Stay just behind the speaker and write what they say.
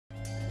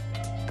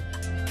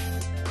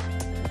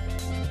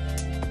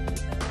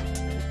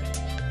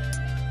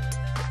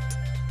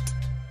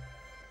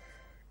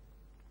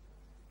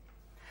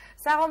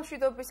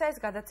საღამშვიდობისა ეს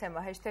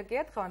გადაცემა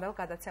ჰეშთეგია დღევანდელ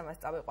გადაცემას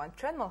წავიყვანთ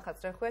ჩვენ მოლხაც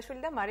რეხუაშვილი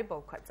და მარი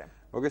ბოლქვაძე.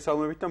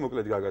 მოგესალმებით და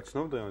მოკლედ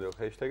გაგაცნობ დღევანდელ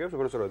ჰეშთეგებს,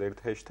 უბრალოდ ერთ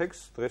ჰეშთეგს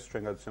დღეს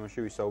ჩვენ გადაცემაში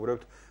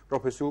ვისაუბრებთ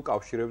პროფესიულ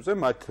კავშირებზე,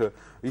 მათ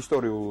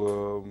ისტორიულ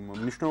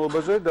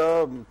მნიშვნელობაზე და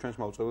ჩვენს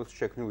მაუწყებლებს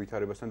შექმნილ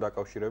ვითარებასთან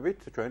დაკავშირებით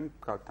ჩვენ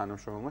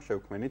თანამშრომელმა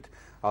შევქმნით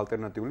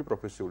ალტერნატიული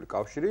პროფესიული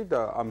კავშირი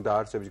და ამ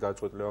დაარსების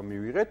გადაწყვეტილება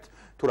მივიღეთ,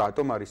 თუ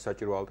რატომ არის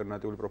საჭირო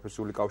ალტერნატიული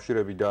პროფესიული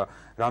კავშირები და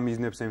რა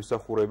მიზნებს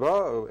ემსახურება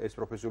ეს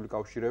პროფესიული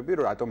კავშირები,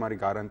 რატომ არის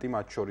გარანტი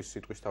მათ შორის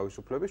სიტყვის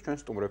თავისუფლების, ჩვენ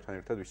სტუმრებთან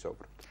ერთად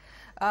ვისაუბრებთ.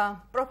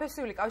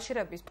 პროფესიული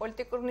კავშირების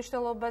პოლიტიკურ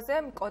მნიშვნელობაზე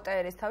კოტა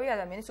ერისთავი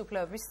ადამიანის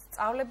უფლებების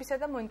სწავლებისა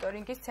და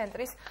მონიტორინგის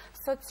ცენტრის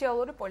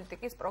სოციალური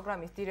პოლიტიკის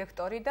პროგრამის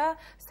დირექტორი და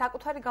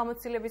საკუთარი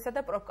გამოცდილებისა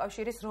და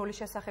პროფკავშირის როლის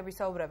შესახებ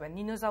ვისაუბრებენ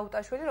ნინო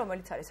ზაუტაშვილი,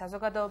 რომელიც არის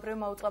საზოგადოებრივი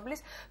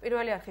მაუწყებლის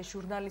პირველი არხის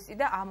ჟურნალისტი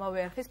და ამავე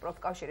არხის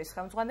პროფკავშირის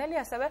ხელმძღვანელი,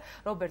 ასევე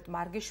რობერტ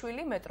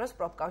მარგიშვილი, მეტროს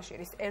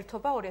პროფკავშირის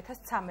ერთობა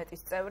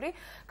 2013-ის წევრი.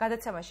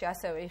 გადაცემაში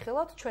ასევე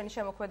იხილავთ ჩვენი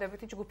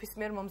შემოქმედებითი ჯგუფის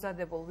მიერ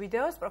მომზადებულ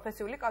ვიდეოს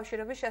პროფესიული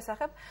კავშირების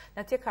შესახებ.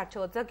 ნათია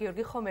ქარჩელაძე და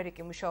გიორგი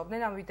ხომერიკი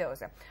მუშაობდნენ ამ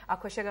ვიდეოზე.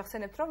 აქვე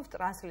შეგახსენებთ, რომ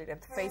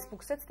ტრანსლირებთ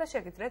Facebook-საც და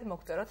შეგიძლიათ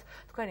მოგწეროთ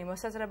თქვენი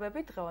მოსაზრებები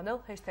დღევანდელ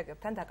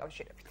ჰეშთეგებთან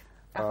დაკავშირებით.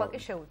 ახლა კი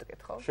შევუდგეთ,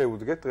 ხო?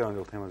 შევუდგეთ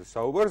დღევანდელ თემაზე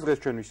საუბარს. დღეს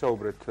ჩვენ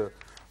ვისაუბრეთ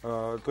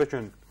დღეს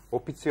ჩვენ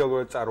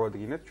ოფიციალურად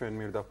წარვადგინეთ ჩვენ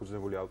მიერ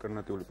დაფუძნებული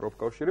ალტერნატიული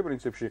პროფკავშირი.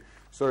 პრინციპში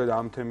სწორედ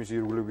ამ თემის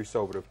ირგვლივ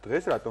ვისაუბრებთ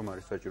დღეს, რატომ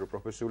არის საჭირო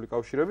პროფესიული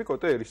კავშირები.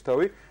 კოტა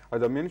ერისთავი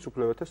ადამიანის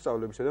უფლებათა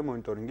სწავლებისა და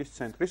მონიტორინგის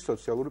ცენტრის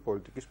სოციალური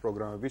პოლიტიკის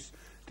პროგრამების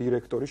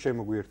დირექტორი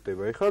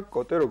შემოგვიერთდება. ეხლა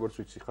კოტე, როგორც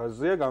ვიცი,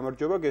 ხაზზეა,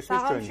 გამარჯობა, გესმის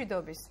ჩვენი.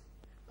 საღამშვიდობის.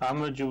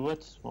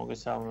 გამარჯობათ,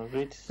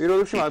 მოგესალმებით. პირველ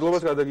რიგში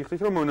მადლობას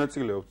გადაგიხდით, რომ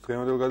მონაწილეობთ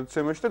დღევანდელ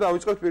გადაცემაში და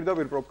დავიწყებთ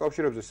პირდაპირ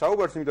პროფკავშირებზე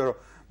საუბარს, იმიტომ რომ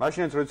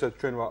მაშინაც როდესაც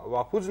ჩვენ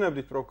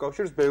ვაფუძნებდით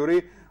პროფკავშირს, ბევრი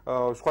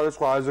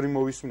სხვადასხვა აზრი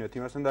მოვისმინეთ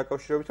იმასთან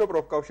დაკავშირებით, რომ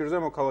პროფკავშირზე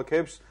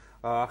მოქალაქეებს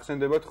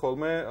ახსენდებათ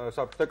ხოლმე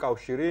საბჭოთა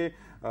კავშირი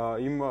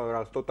იმ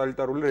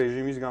ტოტალიტარული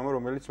რეჟიმის გამო,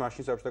 რომელიც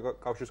მაშინ საბჭოთა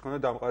კავშირს ჰქონდა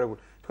დამყარებული.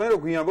 თქვენ რო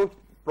გვიამბობთ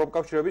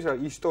პროფკავშირების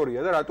ისტორია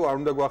და რატო არ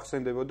უნდა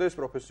გვახსენდებოდეს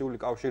პროფესიული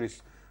კავშირის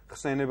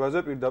ხსენებაზე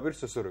პირდაპირ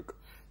SSRK?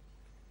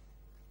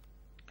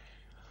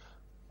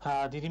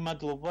 დიდი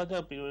მადლობა და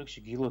პირველ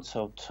რიგში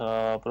გილოცავთ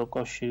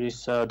პროფკავშირის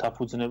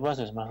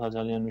დაფუძნებას, ეს მართლა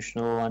ძალიან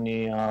მნიშვნელოვანი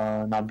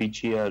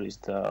ნაბიჯი არის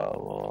და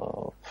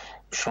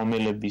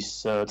შრომელების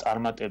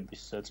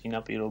წარმატების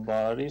წინაპირობა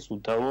არის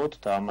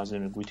უდავოდ და ამაზე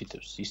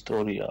მიგვითითებს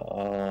ისტორია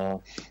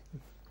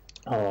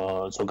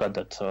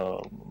ზოგადად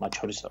მათ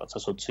შორის რაღაცა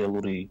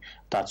სოციალური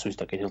დაცვის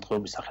და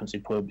კეთილდღეობის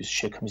სახელმწიფოების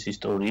შექმნის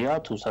ისტორია,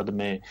 თუ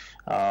სადმე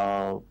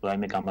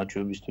რაიმე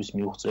გამარჯვებისთვის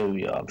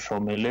მიუღწევია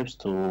მშრომელებს,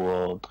 თუ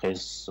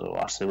დღეს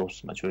არსებობს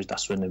მათ შორის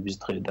დასვენების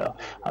დღე და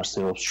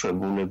არსებობს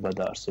შვებულება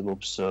და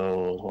არსებობს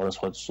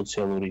სხვადასხვა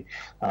სოციალური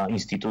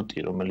ინსტიტუტი,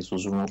 რომელიც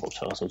უზრუნველყოფს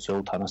რაღაც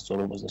სოციალურ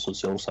თანასწორობას და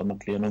სოციალურ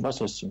სამართლიანობას,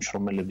 ეს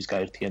მშრომელების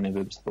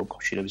გაერთიანებების და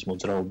პროფკავშირების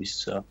მოძრაობის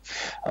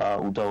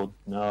უდავოდ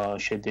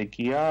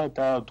შედეგია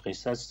და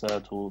დღესაც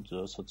თუ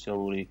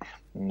სოციალური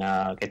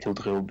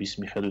კეთილდღეობის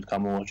მიხედვით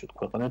გამოვაჩვენოთ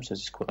ქვეყნებს,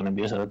 ეს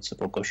ქვეყნებია, სადაც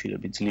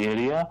პროფკავშირები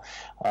ძლიერია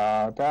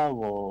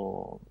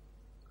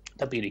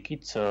და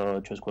პირიქით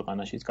ჩვენს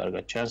ქვეყანაშიც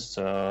კარგად ჩანს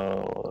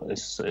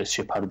ეს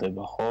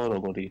შეფარდება, ხო,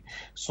 როგორი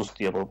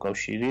სუსტია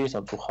პროფკავშირი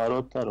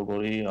სამწუხაროდ და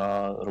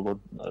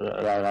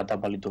რა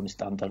დაბალი დონის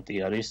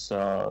სტანდარტი არის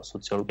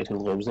სოციალური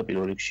კეთილდღეობის და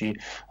პირველ რიგში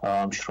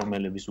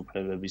მშრომელების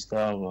უფლებების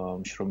და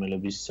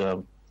მშრომელების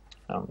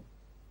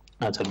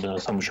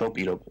სამუშაო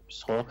პირობების,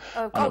 ხო?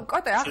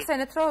 კოტე,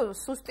 ახსენეთ, რომ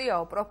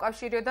სუსტიაო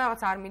პროფკავშირიო და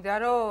რაღაც არ მინდა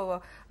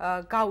რომ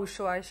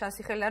გაუშვა ეს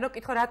შესახელია, რომ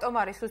კითხო რატომ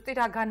არის სუსტი,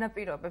 რა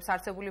განაპირობებს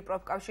არსებული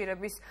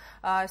პროფკავშირების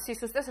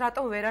სისუსტეს,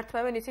 რატომ ვერ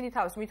ართმევენ ისინი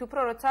თავს, მით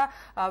უფრო როცა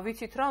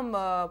ვიცით, რომ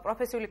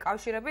პროფესიული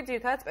კავშირები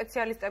ძირითადად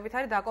სპეციალისტებით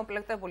არის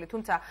დაკომპლექტებული,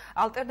 თუმცა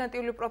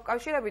ალტერნატიული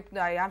პროფკავშირები,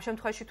 აი ამ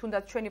შემთხვევაში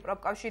თუნდაც ჩვენი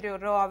პროფკავშირი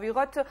რო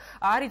ავიღოთ,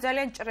 არის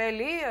ძალიან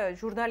ჭრელი,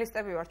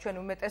 ჟურნალისტები ვართ ჩვენ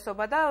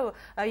უმეტესობა და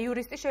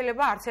იურისტი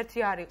შეიძლება არც ერთი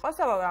არ იყოს,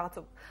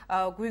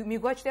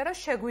 მიგვაჩნია, რომ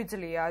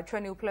შეგვიძლია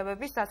ჩვენი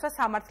უფლებების დაცვა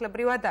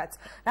სამართლებრივადაც.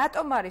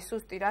 რატომ არის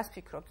სუსტი, რას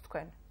ფიქრობთ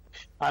თქვენ?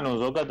 ანუ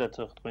ზოგადად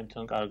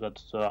თქვენთან კარგად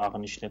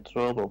აღნიშნეთ,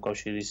 რომ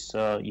პროფკავშირის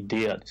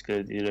იდეა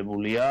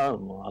დისკრედიტირებულია,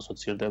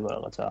 ასოცირდება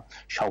რაღაცა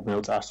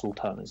შავმელ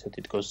წარსულთან, ესე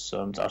თითქოს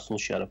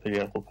წარსულში არაფერი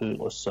არ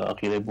ყოფილიყოს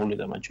ღირებული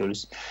და მათ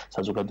შორის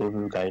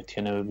საზოგადოებრივი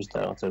გაერთიანებების და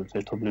რაღაცა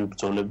ერთობლივი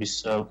ბრძოლების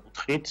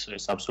კუთხით,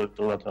 ეს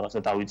აბსოლუტურად რაღაცა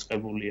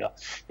დავიწყებულია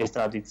ეს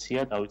ტრადიცია,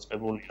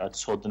 დავიწყებულია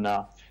ცოდნა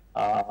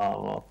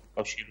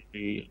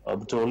პროფკავშირული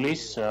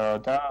ბრძოლის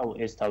და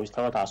ეს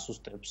თავისთავად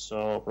ასუსტებს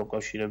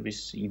პროფკავშირების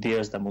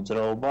იდეას და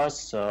მოძრაობას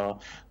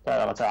და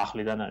რაღაცა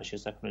ახლიდან არის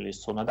შესაქმნელი ეს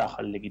ცოდნა და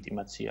ახალი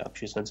ლეგიტიმაცია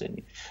აქვს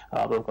შესაძენი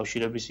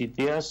პროფკავშირების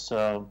იდეას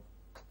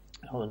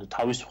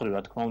თავისუფლად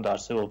რა თქმა უნდა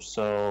არსებობს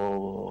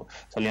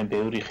ძალიან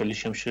ბევრი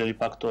ხელისშემშლელი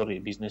ფაქტორი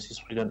ბიზნესის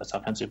მხრიდან და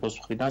სახელმწიფოს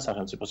მხრიდან.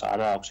 სახელმწიფოს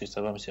არა აქვს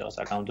შესაბამისი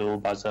საკანონმდებლო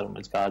ბაზა,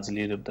 რომელიც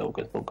გააძლიერებდა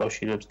უკეთ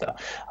პროფკავშირებს და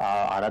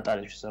არ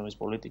ატარებს შესაბამის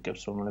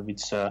პოლიტიკებს,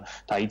 რომლებიც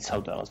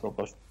დაიცავდა რაღაც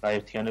პროფკავშირების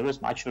გაერთიანებას.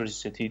 მათ შორის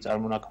ისეთი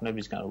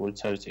წარმონაქმნებისგან, როგორც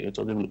არის ეგრეთ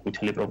წოდებული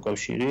ყვითელი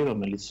პროფკავშირი,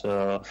 რომელიც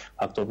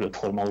ფაქტობრივად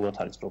ფორმალურად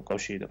არის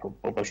პროფკავშირი და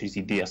პროფკავშირის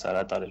იდეას არ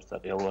ატარებს და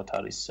რეალურად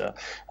არის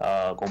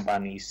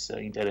კომპანიის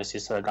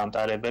ინტერესის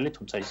გამტარებელი,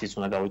 თუმცა ისიც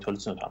უნდა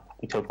გავითვალისწინოთ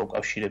ყვითელ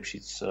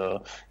პროფკავშირებშიც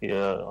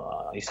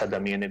ის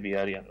ადამიანები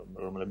არიან,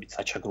 რომლებიც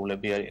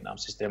საჩაგრულები არიან ამ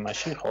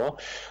სისტემაში, ხო?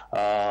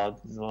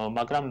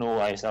 მაგრამ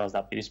აი ეს რაღაც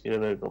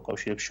დაპირისპირებები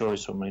პროფკავშირებს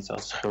შორის, რომელიც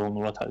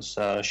ხელოვნურად არის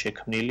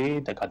შექმნილი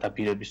და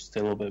გადაბირების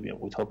ცდილობები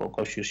ყვითელ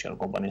პროფკავშირში, ან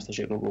კომპანიასთან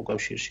შეკრებულ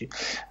პროფკავშირში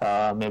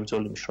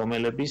მებრძოლი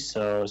მშრომელების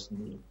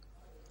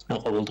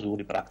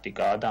ყოველდღიური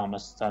პრაქტიკაა და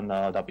ამასთან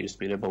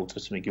დაპირისპირება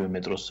უწევს იგივე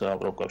მეტროს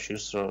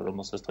პროფკავშირს,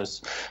 რომელსაც დღეს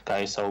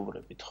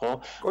გაესაუბრებით, ხო?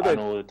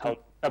 ანუ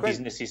და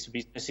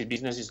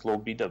ბიზნესის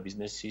ლობი და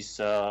ბიზნესის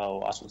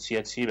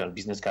ასოციაციები,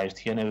 ბიზნეს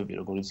გაერთიანებები,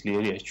 როგორიც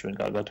ძლიერია ის ჩვენ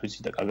კარგად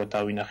ვიცით და კარგად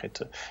დავინახეთ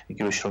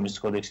იგივე შრომის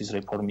კოდექსის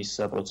რეფორმის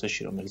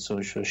პროცესში, რომელიც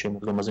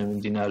შემოდგომაზე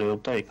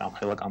მიმდინარეობდა, იქ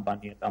ამხელა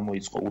კამპანია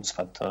გამოიწყო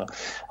უცხად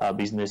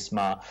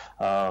ბიზნესმა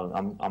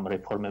ამ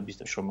რეფორმების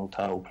და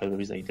შრომელთა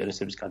უფლებების და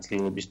ინტერესების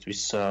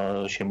გაძლიერებისთვის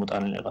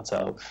შემოტანილი რაღაცა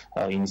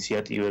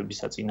ინიციატივების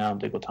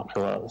საწინააღმდეგოდ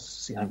ამხელა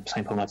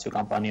საინფორმაციო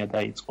კამპანია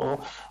დაიწყო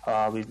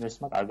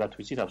ბიზნესმა, კარგად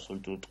ვიცით,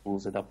 აბსოლუტურად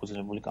ყველაზე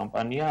დაფუძნებული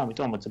კამპანია,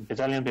 ამიტომ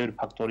ძალიან ბევრი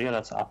ფაქტორია,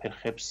 რაც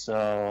აფერხებს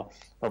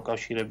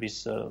პროფკავშირების,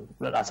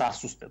 რაც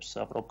ასუსტებს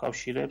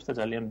პროფკავშირებს და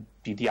ძალიან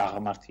დიდი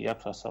აღმართი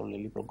აქვს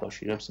ასავლელი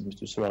პროფკავშირებს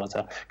იმისთვის, რომ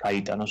რაღაცა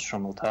გაიტანოს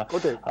შრომელთა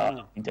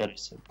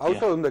ინტერესები.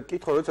 აუცილებლად უნდა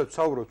გკითხო, როდესაც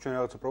ვსაუბრობთ ჩვენ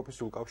რაღაცა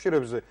პროფესიულ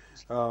კავშირებზე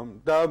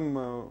და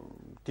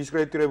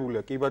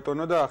დისკრედიტირებულია კი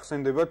ბატონო და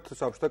ახსენდებათ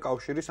საბჭოთა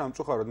კავშირი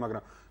სამწუხაროდ,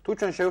 მაგრამ თუ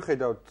ჩვენ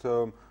შევხედავთ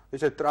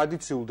ესეთ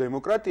ტრადიციულ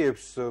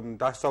დემოკრატიებს,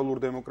 დასავლურ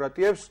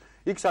დემოკრატიებს,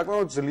 იქ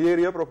საკმაოდ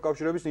ძლიერია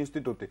პროფკავშირების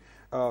ინსტიტუტი.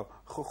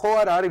 ხო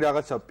არ არის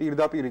რაღაცა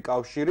პირდაპირი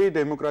კავშირი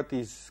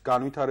დემოკრატიის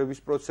განვითარების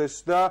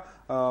პროცესს და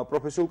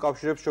პროფესიულ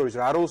კავშირებს შორის?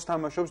 რა როლს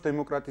თამაშობს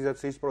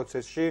დემოკრატიზაციის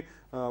პროცესში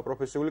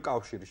პროფესიული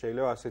კავშირი?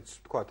 შეიძლება ასეც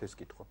თქვათ ეს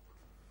კითხვა.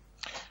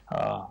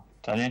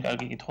 ძალიან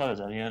კარგი კითხვა და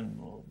ძალიან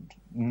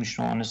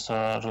მნიშვნელოვანეს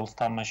როლს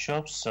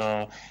თამაშობს.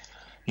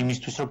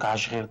 იმისთვის რომ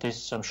გაჟღერდეს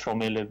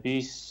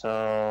მშრომელების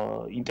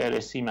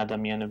ინტერესი, იმ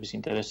ადამიანების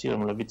ინტერესი,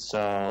 რომლებიც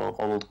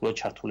ყოველდღიურად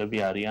ჩართულები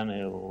არიან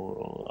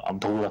ამ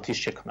დოულათის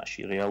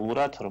შექმნაში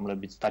რეალურად,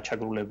 რომლებიც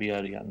დაჩაგრულები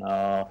არიან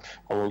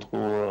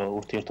ყოველდღიურ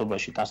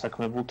ურთიერთობაში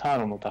დასაქმებულთან,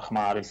 რომელთა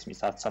ხმა არ ისმის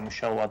არც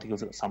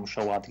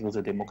სამუშაო ადგილზე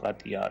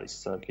დემოკრატია არის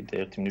კიდე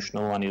ერთი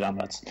მნიშვნელოვანი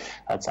რამ,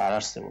 რაც არ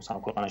არსებობს ამ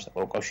ქვეყანაში და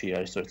პროფკავშირი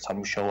არის სწორედ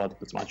სამუშაო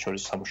ადგილს, მათ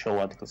შორის სამუშაო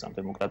ადგილს ამ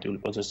დემოკრატიული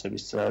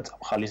პროცესების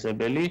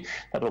წამხალისებელი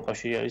და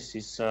პროფკავშირი არის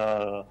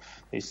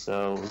ის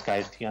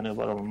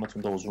გაერთიანება, რომელმაც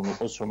უნდა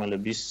უზრუნველყოს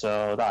შრომელების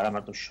და არა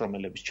მარტო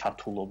შრომელების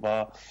ჩართულობა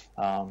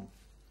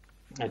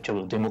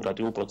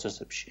დემოკრატიულ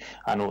პროცესებში.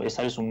 ანუ ეს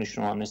არის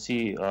უმნიშვნელოვანესი,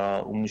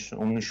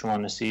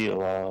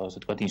 ასე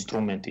ვთქვათ,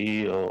 ინსტრუმენტი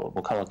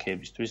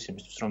მოქალაქეებისთვის,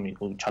 იმისთვის, რომ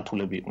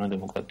ჩათულები იყვნენ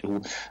დემოკრატიულ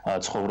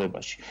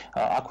ცხოვრებაში.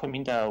 აქვე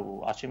მინდა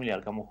არჩემილი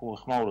არ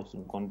გამოხმაუროთ,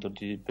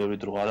 მგონი ბევრი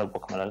დრო არ აქვს,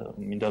 მაგრამ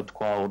მინდა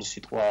ვთქვა ორი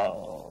სიტყვა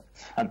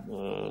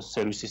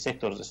სერვისის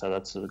სექტორზე,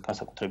 სადაც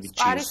განსაკუთრებით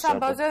ჭირს. არის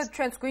ამბავზე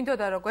ჩვენც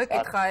გვინდოდა რომ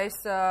გვეკითხა ეს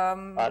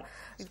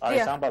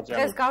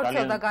ეს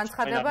გავრცელდა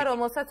განცხადება,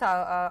 რომელსაც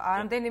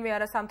ამდენიმე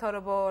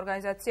არასამთავრობო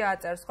ორგანიზაცია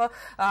აწერს, ხო?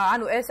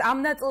 ანუ ეს ამ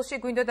ნაწილში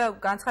გვინდოდა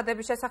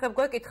განცხადების შესახებ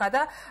გვეკითხა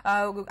და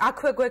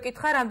აქვე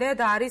გვეკითხა, რამდენად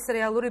არის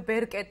რეალური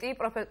ბერკეტი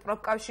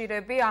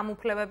პროფკავშირები ამ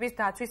უფლებების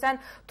დაცვის ან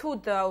თუ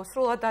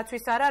სრულად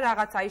დაცვის არა,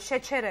 რაღაცა ის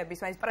შეჩერების,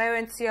 მაინც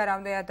პრევენცია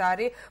რამდენად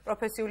არის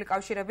პროფესიული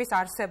კავშირების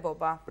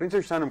არსებობა.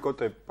 პრინციპში სანამ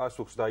კოტე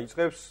პასუხს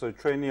დაიწყებს,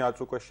 ჩვენი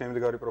აწუყვა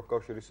შემდგარი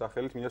პროფკავშირის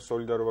სახელით მინდა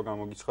სოლიდარობა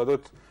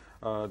გამოგიცხადოთ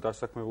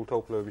დასაქმებულთა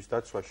უფლებების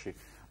დაცვაში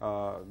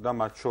და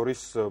მათ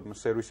შორის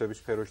სერვისების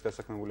სფეროში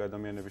დასაქმებული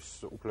ადამიანების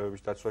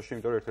უფლებების დაცვაში,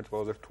 იმიტომ რომ ერთ-ერთი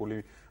ყველაზე რთული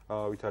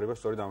ვითარება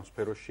სწორედ ამ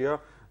სფეროშია.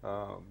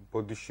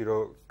 ბოდიში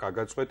რომ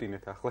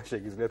გაგაწყვეტინეთ, ახლა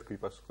შეგიძლიათ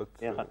გვიპასუხოთ.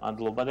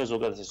 მადლობა და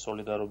ზოგადად ეს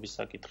სოლიდარობის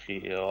საკითხი,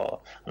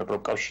 ანუ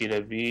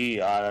პროფკავშირები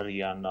არ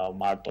არიან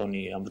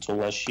მარტონი ამ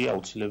ბრძოლაში,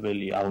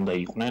 აუცილებელი არ უნდა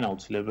იყვნენ,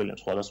 აუცილებელია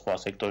სხვადასხვა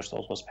სექტორში,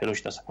 სხვადასხვა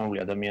სფეროში დასაქმებული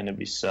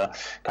ადამიანების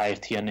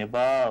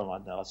გაერთიანება,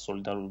 რაღაც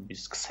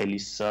სოლიდარობის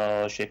ქსელის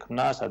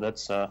შექმნა, სადაც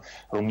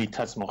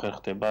რომლითაც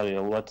მოხერხდება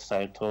რეალურად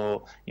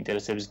საერთო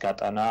ინტერესების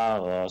გატანა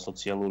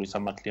სოციალური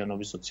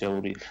სამართლიანობის,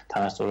 სოციალური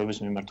თანასწორობის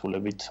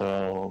მიმართულებით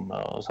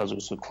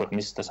საზღვრის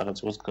ქვეყნის და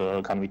სახელმწიფოს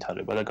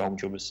განვითარება და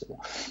გაუმჯობესება.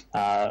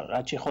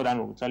 რაც შეხოთ,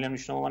 ანუ ძალიან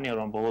მნიშვნელოვანია,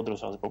 რომ ბოლო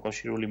დროს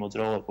პროფკავშირული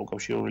მოძრაობა,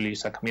 პროფკავშირული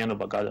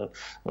საქმიანობა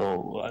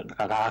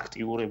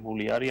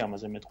გააქტიურებული არის,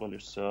 ამაზე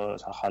მეტყველებს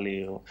ახალი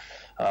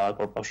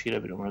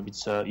პროფკავშირები, რომლებიც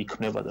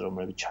იქმნება და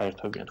რომლებიც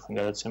ჩაერთვებიან თქვენ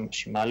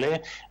გადაცემაში მალე.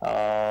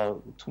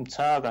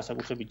 თუმცა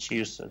განსაკუთრებით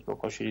ჭირს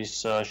პროფკავშირის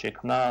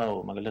შექმნა,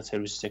 მაგალითად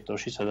სერვისის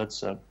სექტორში,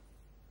 სადაც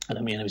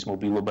ადამიანების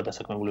მობილობა და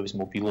საქმიანობის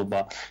მობილობა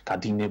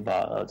გადინება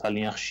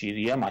ძალიან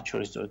ხშირია, მათ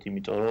შორის სწორედ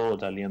იმიტომ, რომ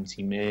ძალიან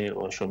მძიმე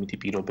შრომითი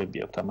პირობები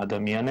აქვთ ამ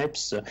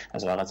ადამიანებს,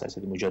 ასე რაღაცა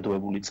ესეთი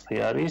მოჯადოებული წრე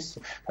არის,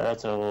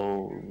 სადაც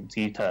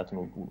ძირითადად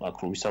აქ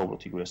რო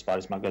ვისაუბროთ იგივე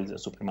სპარის მაგალითზე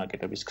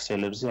სუპერმარკეტების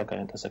ქსელებზე, აქ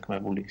არის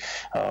საქმიანობილი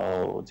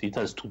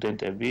ძირითადად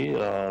სტუდენტები,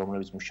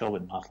 რომლებიც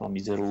მუშაობენ მართლა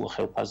მიზერულ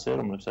ხელფასზე,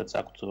 რომლებსაც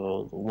აქვთ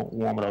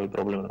უამრავი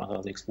პრობლემა,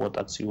 მაგალითად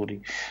ექსპლუატაციური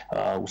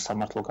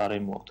უსამართლო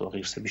გარემო აქვთ,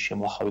 ღირსების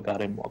შემოხავი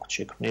გარემო აქვთ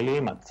შექმნილი,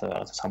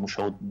 რაღაცა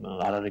სამუშაო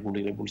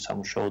არარეგულირებული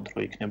სამუშაო დრო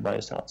იქნება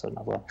ეს რაღაცა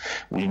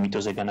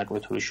ლიმიტოზე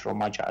განაკვეთური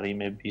შრომა,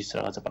 ჭარიმების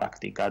რაღაცა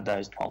პრაქტიკა და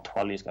ეს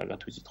თვალთვალი ეს კარგად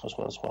ვიცით ხო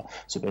სხვა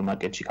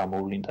სუპერმარკეტში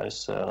გამოვლინდა ეს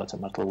რაღაცა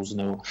მართლა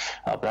უზნეო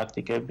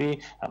პრაქტიკები,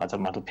 რაღაცა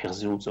მართლა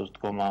ფეხზე უწევს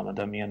დგომა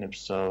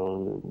ადამიანებს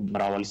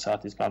მრავალი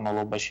საათის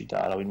განმავლობაში და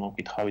არავინ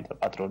მომკითხავი და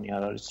პატრონი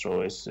არ არის რომ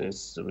ეს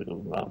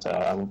რაღაცა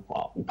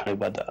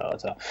უფლება და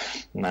რაღაცა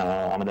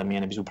ამ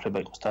ადამიანების უფლება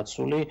იყოს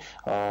დაცული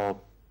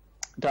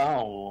და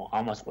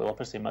ამას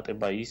ყველაფერს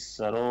ემატება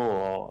ის, რომ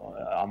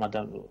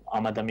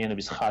ამ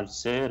ადამიანების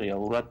ხარჯზე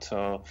რეალურად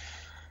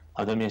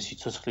ადამიანის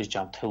სიცოცხლის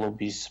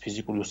ჯანმრთელობის,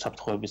 ფიზიკური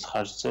უსაფრთხოების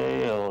ხარჯზე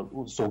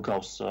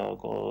ზოგავს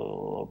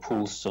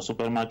ფულს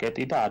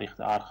სუპერმარკეტი და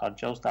არ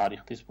ხარჯავს და არ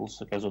იხდის ფულს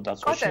კერძო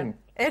დაცვაში.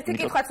 ერთი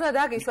კითხვაც უნდა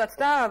დაგისვათ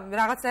და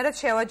რაღაცნაირად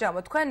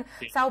შევაჯამოთ. თქვენ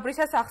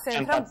საუბრისას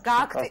ახსენეთ, რომ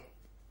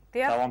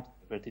გააქტიურებთ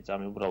ერთი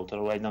წამი უბრალოდ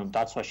რომ აიდან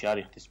დაცვაში არ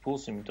იხდის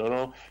ფულს, იმიტომ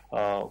რომ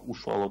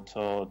უშუალოდ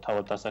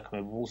თავად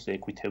დასაქმებულს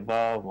ეკვითება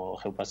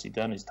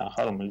ხელფასიდან ის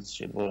თანხა, რომელიც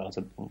შეიძლება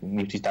რაღაცა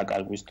მითის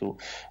დაკარგვის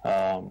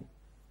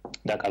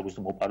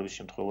თუ მოპარვის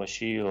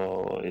შემთხვევაში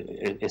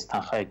ეს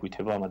თანხა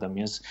ეკვითება ამ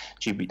ადამიანს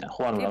ჯიბიდან.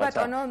 ხო, ანუ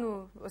რაღაცა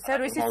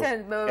სერვისის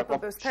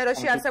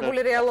სფეროში არსებული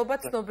რეალობა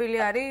ცნობილი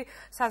არის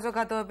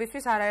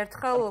საზოგადოებისთვის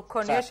არაერთხელ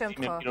ქონია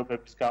შემთხვევა.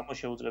 პირობების გამო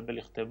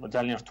შეუძლებელი ხდება,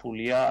 ძალიან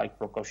რთულია აი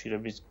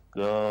პროკავშირების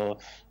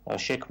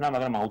შექმნა,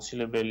 მაგრამ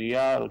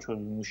აუცილებელია, რომ ჩვენ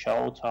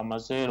ვიმუშაოთ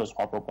ამაზე, რომ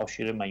სხვა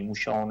პროკავშირებმა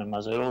იმუშაონ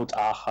ამაზე, რომ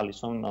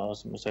წაახალისონ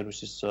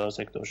სერვისის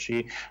სექტორში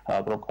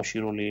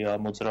პროკავშირული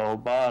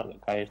მოძრაობა,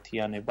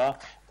 გაერთიანება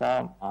და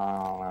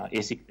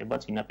ეს იქნება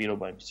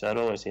წინაპირობა იმისა,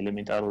 რომ ეს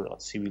ელემენტარული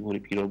რაღაც ცივილური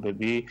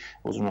პირობები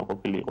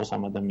უზრუნველყოფილი იყოს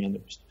ამ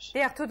ადამიანებისთვის.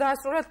 დიახ, თუ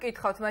დაასრულოთ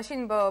კითხავთ, მაშინ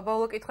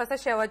ბოლო კითხვასაც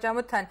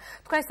შევაჯამოთ თან.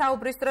 თქვენ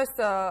საუბრის დროს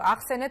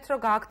ახსენეთ, რომ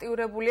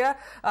გააქტიურებულია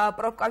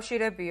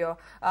პროფკავშირებიო.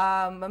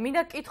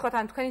 მინდა გკითხოთ,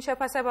 ან თქვენი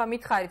შეფასება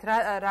მითხარით,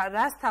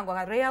 რასთან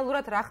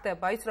რეალურად რა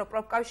ხდება ის, რომ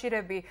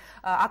პროფკავშირები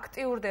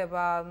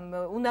აქტიურდება,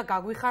 უნდა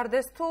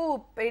გაგვიხარდეს თუ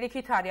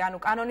პირიქით არის, ანუ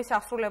კანონის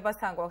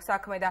აღსრულებასთან გვაქვს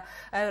საქმე და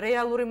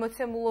რეალური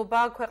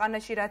მოცემულობა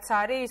ქვეყანაში რაც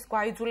არის,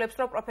 გვაიძულებს,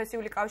 რომ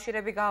პროფესიული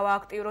კავშირები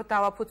გავააქტიუროთ,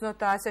 დავაფუძნოთ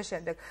და ასე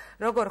შემდეგ.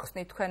 როგორ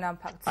ხსნით თქვენ ამ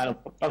ფაქტს? ანუ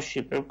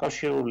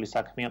პროფკავშირული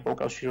საქმეა,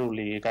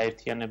 პროფკავშირული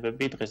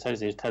გაერთიანებები დღეს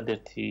არის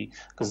ერთადერთი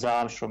გზა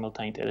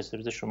შრომელთა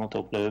ინტერესების და შრომელთა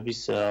უფლებების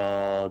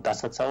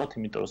დასაცავად,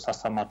 იმიტომ რომ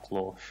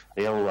სასამართლო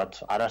რეალურად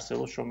არ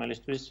არსებობს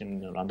შრომელისთვის,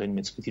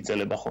 რამდენიმე წლით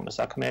იწელება ხოლმე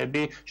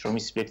საქმეები,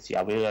 შრომის ინსპექცია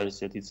ვერ არის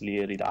ესეთი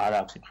ძლიერი და არ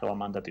აქვს იმხელა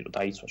მანდატი, რომ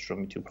დაიცვას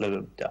შრომითი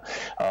უფლებები და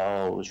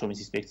შრომის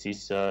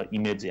ინსპექციის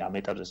იმედზე ამ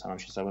ეტაპზე სანამ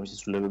შესაბამისი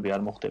ცვლილებები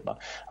არ მოხდება.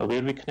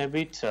 ვერ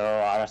ვიქნებით,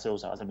 არ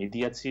არსებობს რაღაცა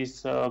მედიაციის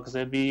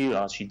გზები,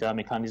 შიდა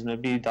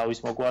მექანიზმები დავის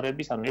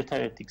მოგვარების, ანუ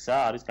ერთადერთი გზა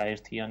არის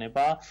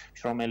გაერთიანება,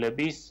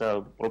 შრომელების,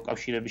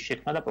 პროკავშირების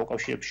შექმნა და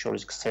პროკავშირების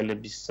შორის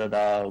ქსელების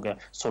და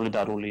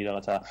სოლიდარული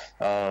რაღაცა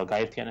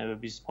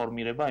გაერთიანებების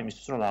ფორმირება,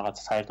 იმისთვის რომ რაღაც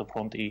საერთო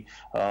ფრონტი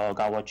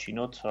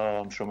გავაჩინოთ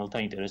შრომელთა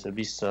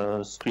ინტერესების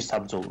სხვის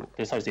საბრძოლოდ.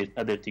 ეს არის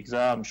ერთადერთი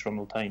გზა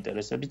შრომელთა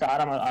ინტერესების და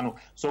არა ანუ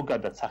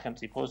ზოგადად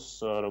სახელმწიფოს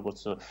როგორც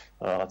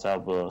რაღაცა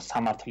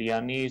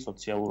სამართლიანი,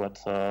 სოციალურად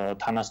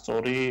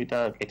თანასწორი და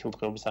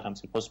კეთილდღეობის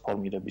სახელმწიფოს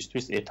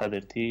ფორმირებისთვის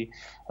ერთადერთი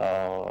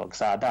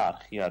გზა და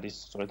არხი არის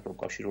სწორედ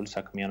პროკავშირული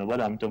საქმიანობა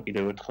და ამიტომ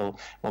კიდევ ერთხელ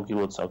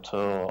მოგილოცავთ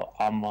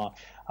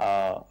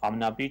ამ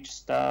ნაბიჯს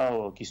და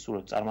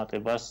გისურვებთ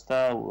წარმატებას და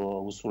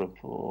უსურვებ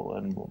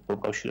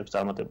პროკავშირებს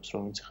წარმატებას,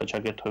 რომელიც ხა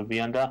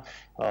ჩაგერთვებიან და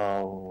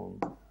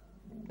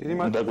დიდი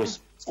მადლობა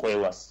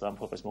ყველას ამ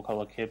პროფეს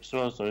მოქალაქეებს,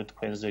 რომ სწორედ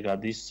თქვენზე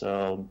გადის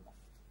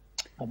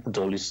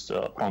ბრძოლის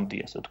ფრონტი,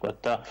 ასე ვთქვათ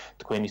და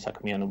თქვენი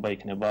საქმიანობა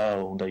იქნება,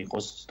 უნდა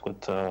იყოს,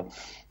 ვთქვათ,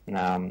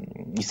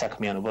 ის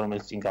საქმიანობა,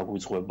 რომელიც წინ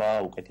გაგვიძღვება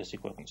უკეთესი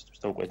ქვეყნისთვის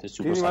და უკეთესი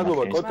უკოსამართლეების. დიდი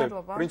მადლობა, კოტე.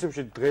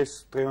 პრინციპში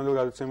დღევანდელ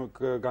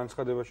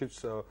განცხადებაშიც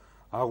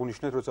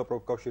აღნიშნეთ, როცა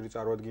პროფკავშირი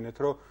წარვადგინეთ,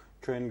 რომ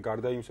ჩვენ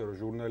გარდა იმისა, რომ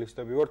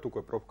ჟურნალისტები ვართ,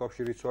 უკვე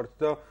პროფკავშირიც ვართ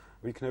და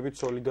ვიქნებით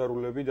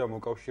სოლიდარულები და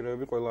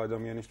მოკავშირეები ყველა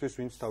ადამიანისთვის,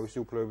 ვინც თავისი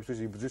უფლებებისთვის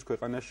იბრძვის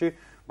ქვეყანაში.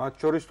 მათ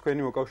შორის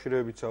თქვენი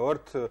მოკავშირეებიცა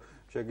ვართ,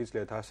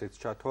 შეგიძლიათ ასეც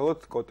ჩათვალოთ,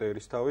 კოტე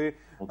ერისთავი.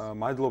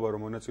 მადლობა,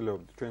 რომ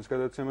მონაწილეობთ ჩვენს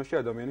გადაცემაში.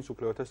 ადამიანის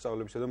უფლებათა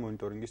სწავლებისა და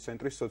მონიტორინგის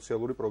ცენტრის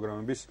სოციალური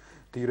პროგრამების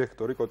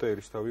დირექტორი კოტე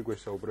ერისთავი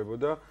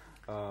გვესაუბრებოდა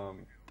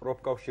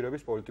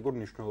პროფკავშირების პოლიტიკურ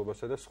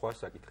მნიშვნელობასა და სხვა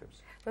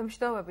საკითხებზე.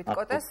 ვემშვიდობებით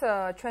კოტეს,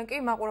 ჩვენ კი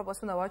მაყურებელს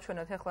უნდა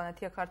ვაჩვენოთ ახლა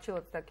ნათია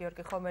ქარჩილოძე და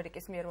გიორგი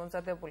ხომერიკის მიერ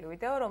მომზადებული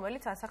ვიდეო,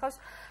 რომელიც ასახავს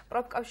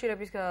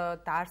პროფკავშირების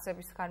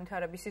დაარსების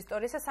განვითარების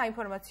ისტორიას და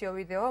საინფორმაციო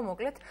ვიდეო.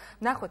 მოკლედ,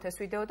 ნახოთ ეს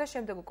ვიდეო და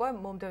შემდეგ უკვე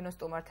მომდევნო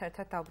სტუმართან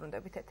ერთად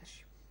დავბრუნდებით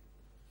ეთერში.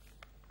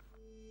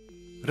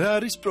 რა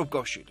არის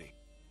პროფკავშირი?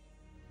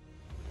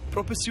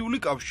 პროფესიული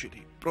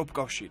კავშირი,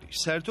 პროფკავშირი,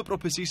 საერთო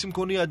პროფესიის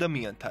მქონე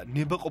ადამიანთა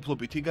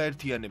ნებაყოფლობითი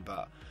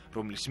გაერთიანებაა,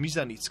 რომლის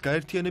მიზანიც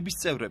გაერთიანების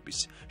წევრების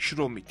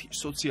შრომითი,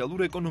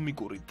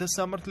 სოციალურ-ეკონომიკური და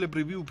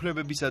სამართლებრივი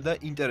უფლებებისა და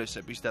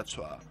ინტერესების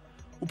დაცვაა.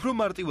 უფრო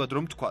მარტივად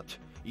რომ ვთქვათ,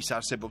 ის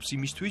არსებობს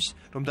იმისთვის,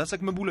 რომ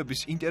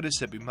დასაქმებულების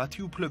ინტერესები,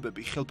 მათი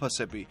უფლებები,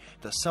 ხელფასები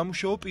და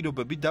სამუშაო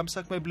პირობები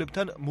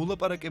დამსაქმებლებთან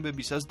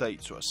მოლაპარაკებებისას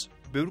დაიცვას.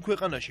 ბევრ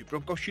ქვეყანაში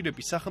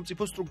პროფკავშირები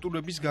სახელმწიფო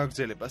სტრუქტურების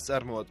გაგრძელებას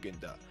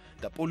წარმოადგენდა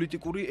და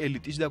პოლიტიკური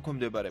ელიტის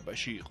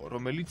დაქვემდებარებაში იყო,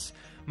 რომელიც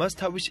მას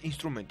თავის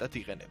ინსტრუმენტად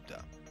იყენებდა.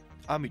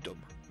 ამიტომ,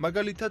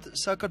 მაგალითად,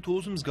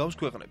 საქართველოს მსგავს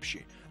ქვეყნებში,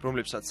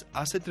 რომლებსაც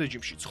ასეთ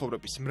რეჟიმში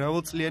ცხოვრების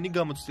მრავალწლიანი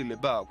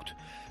გამოცდილება აქვთ,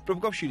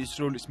 პროფკავშირის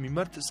როლის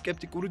მიმართ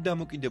სკეპტიკური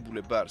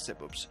დამოკიდებულება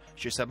არსებობს.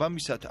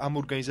 შესაბამისად, ამ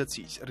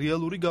ორგანიზაციის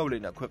რეალური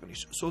გავლენა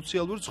ქვეყნის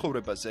სოციალურ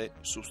ცხოვრებაზე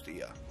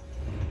სუსტია.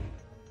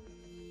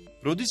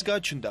 როდის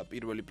გაჩნდა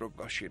პირველი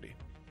პროფკავშირი?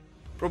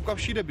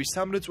 პროფკავშირები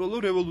სამრეწველო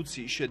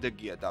რევოლუციის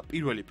შედეგია და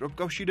პირველი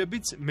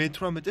პროფკავშირებიც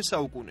მე-18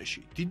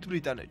 საუკუნეში დიდ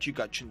ბრიტანეთში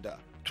გაჩნდა.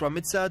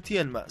 18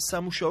 საათიანმა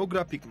სამუშაო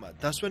გრაფიკმა,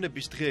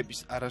 დასვენების დღეების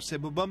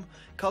არარსებობამ,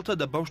 ქალთა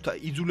და ბავშვთა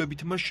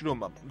იძულებითმა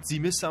შრომამ,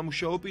 მძიმე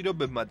სამუშაო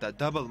პირობებმა და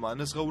დაბალმა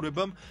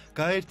ანაზღაურებამ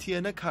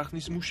გაერთიანა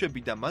ქარხნის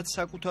მუშები და მათ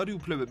საკუთარი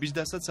უფლებების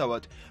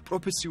დასაცავად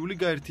პროფესიული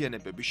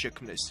გაერთიანებები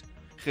შექმნეს.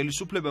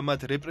 ხელისუფლება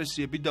მათ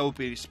რეპრესიები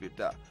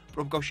დაუპირისპირდა.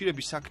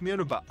 პროფკავშირების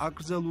საქმიანობა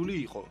აკრძალული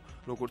იყო,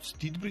 როგორც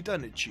დიდ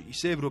ბრიტანეთში,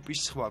 ისე ევროპის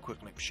სხვა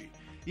ქვეყნებში.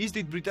 ის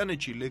დიდ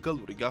ბრიტანეთში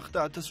ლეგალური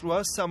გახდა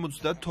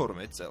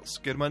 1872 წელს,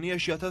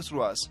 გერმანიაში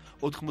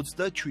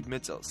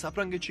 1897 წელს,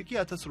 საფრანგეთში კი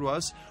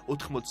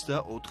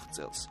 1884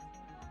 წელს.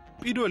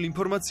 პირველი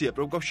ინფორმაცია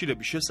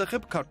პროფკავშირების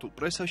შესახებ ქართულ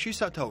პრესაში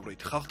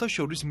სათაურით ხალხთა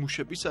შორის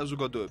მუშების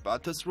საზოგადოება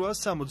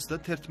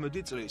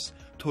 1871 წლის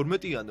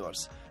 12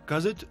 იანვარს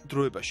გაზეთ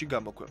დროებაში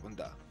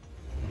გამოქვეყნდა.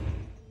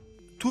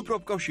 თუ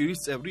პროფკავშირის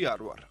წევრი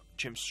არ ვარ,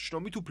 ჩემს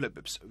შრომით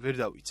უფლებებს ვერ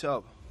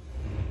დავიცავ?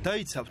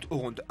 დაიცავთ,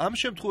 ოღონდ ამ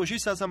შემთხვევაში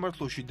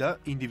სასამართლოში და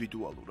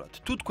ინდივიდუალურად.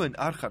 თუ თქვენ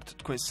არ ხართ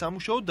თქვენს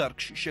სამუშაო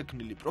დარგში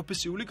შექმნილი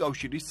პროფესიული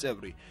კავშირის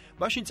წევრი,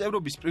 მაშინ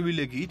წევრობის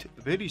პრივილეგიით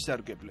ვერ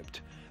ისარგებლებთ.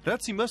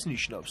 რაც იმას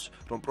ნიშნავს,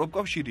 რომ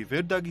პროფკავშირი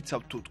ვერ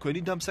დაგიცავთ თუ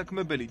თქვენი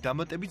დამსაქმებელი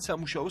დამატებით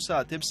სამუშაო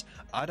საათებს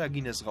არ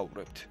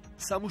აგინაზღაურებთ.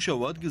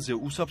 სამუშაო ადგილზე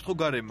უსაფრთხო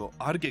გარემო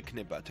არ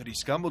გექნებათ,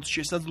 რის გამოც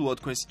შესაძლოა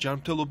თქვენს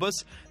ჯანმრთელობას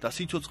და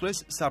სიცოცხლეს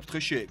საფრთხე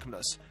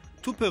შეექმნას.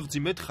 თუ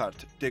ფეხმძიმედ ხართ,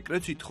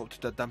 დეკრეტს ითხოვთ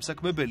და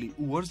დამსაქმებელი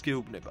უარს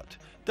გეუბნებათ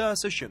და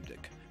ასე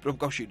შემდეგ.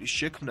 პროფკავშირის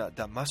შექმნა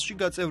და მასში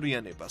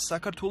გაწევრიანება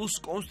საქართველოს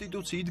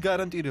კონსტიტუციით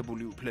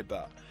გარანტირებული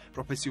უფლებაა.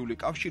 პროფესიული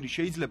კავშირი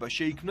შეიძლება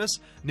შეიქმნას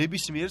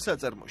ნებისმიერ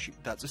საწარმოში,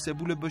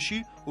 დაწესებულებაში,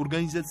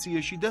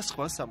 ორგანიზაციაში და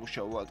სხვა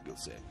სამუშაო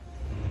ადგილზე.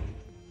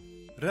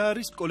 რა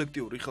არის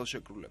კოლექტიური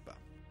ხელშეკრულება?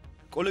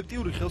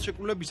 კოლექტიური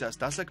ხელშეკრულებისას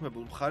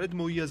დასაქმებულ მხარედ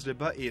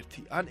მოიაზრება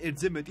ერთი ან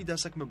ერთზე მეტი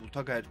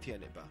დასაქმებულთა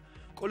გაერთიანება.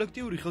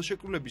 კოლექტიური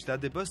ხელშეკრულების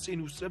დადებას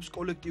წინ უსწრებს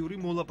კოლექტიური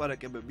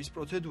მოლაპარაკებების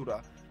პროცედურა,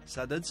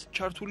 სადაც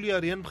ჩართული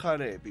არიან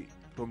მხარეები,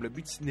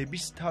 რომლებიც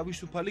ნების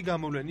თავისუფალი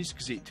გამოვლენის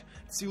გზით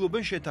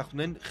ცდილობენ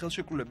შეთანხმდნენ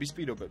ხელშეკრულების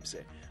პირობებზე,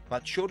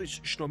 მათ შორის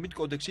შრომით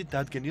კოდექსით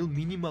დადგენილ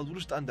მინიმალურ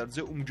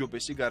სტანდარტზე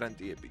უმჯობესი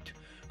გარანტიებით.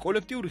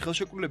 კოლექტიური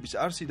ხელშეკრულების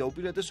არსი და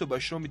უპირატესობა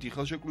შრომითი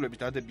ხელშეკრულების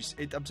დადების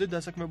ეტაპზე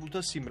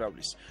დასაქმებულთა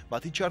სიმრავლის,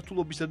 მათი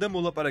ჩართულობისა და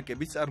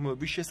მოლაპარაკების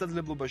წარმოების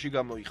შესაძლებლობაში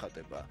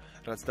გამოიხატება,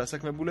 რაც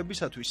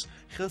დასაქმებულებისათვის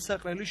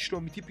ხელსაყრელი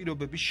შრომითი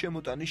პირობების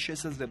შემოტანის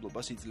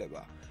შესაძლებლობას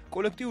იძლევა.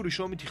 კოლექტიური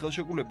შრომითი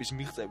ხელშეკრულების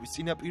მიღწევის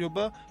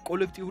წინაპირობა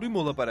კოლექტიური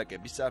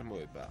მოლაპარაკების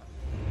წარმოება.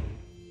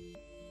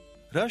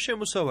 რა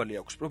შემოსავალი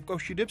აქვს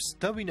პროფკავშირებს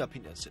და ვინ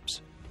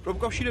აფინანსებს?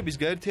 პროფკავშირების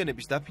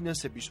გაერთიანების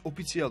დაფინანსების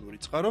ოფიციალური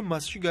წყარო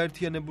მასში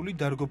გაერთიანებული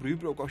დარგობრივი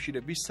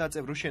პროფკავშირების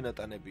საწევრო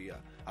შენატანებია,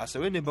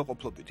 ასევე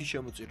ნებაყოფლობითი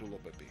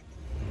შემოწირულობები.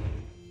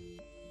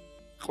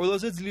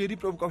 ყველაზე ძლიერი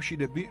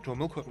პროფკავშირები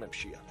რომელ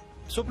ქვეყნებშია?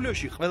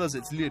 სოფლიოში ყველაზე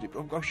ძლიერი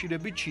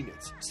პროფკავშირები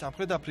ჩინეთს,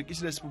 სამხრეთ აფრიკის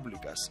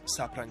რესპუბლიკას,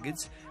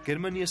 საფრანგეთს,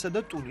 გერმანიასა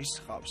და ტუნისს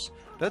ჰყავს.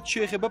 რაც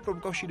შეეხება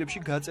პროფკავშირებში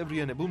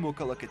გაწევრიანებულ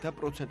მოქალაქეთა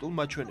პროცენტულ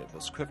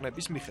მაჩვენებელს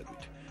ქვეყნების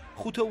მიხედვით.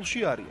 ხუთეულში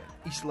არიან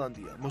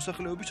ისლანდია,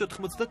 მოსახლეობის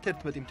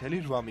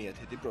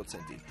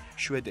 91.8%,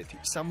 შვედეთი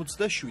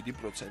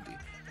 67%,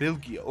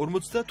 ბელგია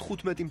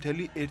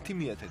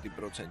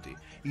 55.1%,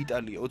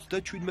 იტალია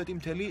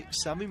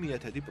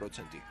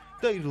 37.3%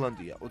 და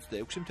ირლანდია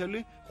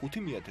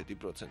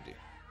 26.5%.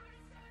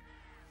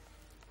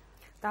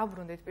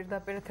 დავბრუნდით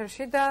პირდაპირ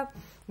ეთერში და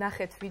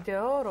ნახეთ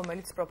ვიდეო,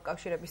 რომელიც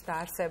პროფკავშირების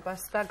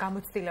დაარსებას და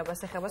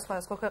გამოცდილებას ეხება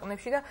სხვადასხვა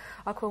ქვეყნებში და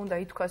აქვე უნდა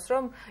ითქვას,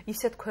 რომ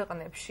ისეთ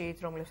ქვეყნებში,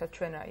 რომლებსაც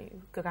ჩვენ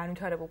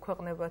განვითარებულ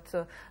ქვეყნებად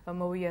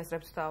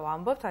მოვიაზრებთ და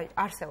ვამბობთ,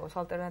 არსებობს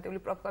ალტერნატიული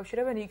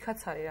პროფკავშირები, იქაც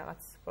არის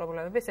რაღაც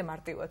პრობლემები, ესე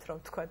მარტივად რომ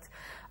ვთქვათ,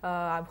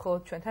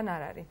 მხოლოდ ჩვენთან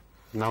არ არის.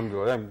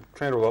 ნამდვილად,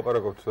 ჩვენ რო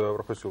ლაპარაკობთ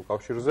პროფესიულ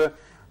კავშირზე,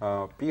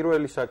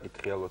 პირველი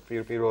საკითხი ალბათ,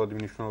 პირველადი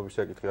მნიშვნელობის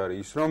საკითხი არის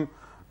ის, რომ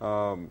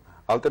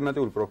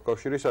ალტერნატიული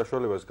პროფკავშირი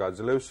საშუალებას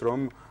გაძლევს,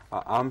 რომ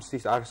ამ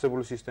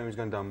არსებული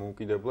სისტემისგან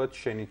დამოუკიდებლად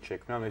შენით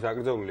შექმნა, ეს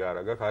აკრძალული არ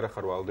აქვს, არ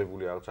ახარ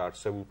ვალდებული რაღაც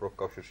არსებულ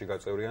პროფკავშირში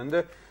გაწევრიანდე,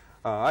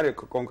 არის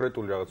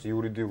კონკრეტული რაღაც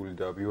იურიდიული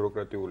და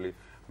ბიუროკრატიული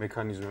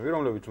მექანიზმები,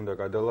 რომლებიც უნდა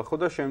გადალახო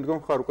და შემდგომ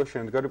ხარ უკვე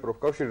შემდგარი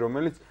პროფკავშირი,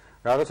 რომელიც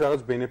რაღაც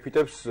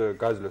ბენეფიტებს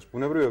გაძლევს.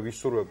 ბუნებრივია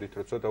ვისურვებდით,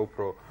 რომ ცოტა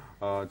უფრო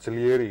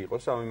ძლიერი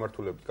იყოს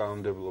სამმართველოების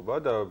კანონმდებლობა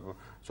და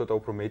ცოტა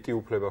უფრო მეტი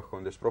უფლება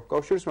ჰქონდეს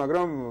პროფკავშირს,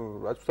 მაგრამ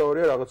რაც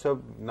თავია რაღაცა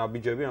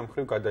ნაბიჯები ამ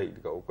ხრივ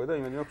გადაიდგა უკვე და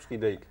იმედი მაქვს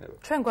კიდე იქნება.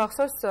 ჩვენ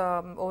გვახსოვს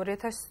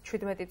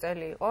 2017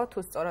 წელი იყო, თუ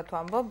სწორად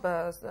ვამბობ,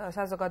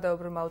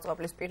 საზოგადოებრივი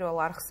მაუწყებლის პირველ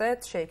არხზე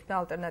შეიქმნა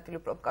ალტერნატიული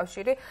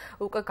პროფკავშირი,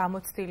 უკვე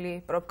გამოცდილი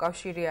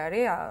პროფკავშირი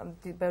არის,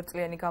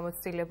 ბევრწლიანი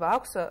გამოცდილება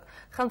აქვს.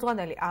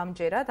 ხელმძღვანელი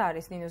ამჯერად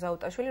არის ნინო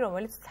ზაუტაშვილი,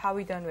 რომელიც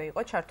თავიდანვე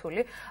იყო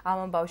ჩართული ამ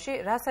ამბავში,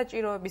 რა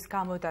საჭიროების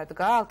გამო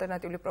დადგა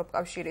ალტერნატიული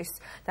პროფკავშირის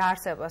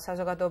დაარსება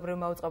საზოგადოებრივი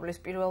მაუწყებლის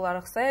პირველ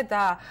არხზე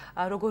და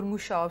როგორ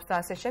მუშაობს და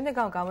ასე შემდეგ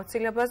ამ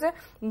გამოცდილებაზე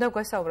უნდა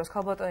გვესაუბროს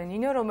ქალბატონი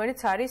ნინო, რომელიც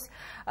არის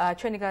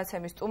ჩვენი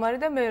გადაცემის სტუმარი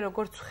და მე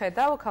როგორც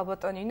ვხედავ,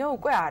 ქალბატონი ნინო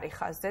უკვე არის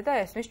ხაზზე და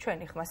ესმის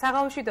ჩვენი ხმა.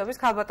 საღამომშვიდობის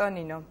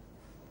ქალბატონი ნინო.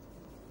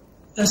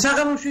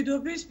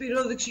 საღამომშვიდობის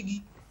პირველ რიგში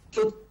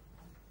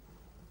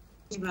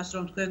იმას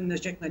რომ თქვენ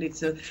შექმნით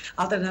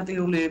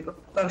ალტერნატიული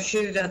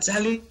პროფკავშირი და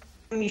ძალიან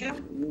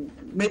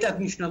მეტად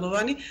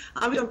მნიშვნელოვანი,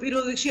 ამიტომ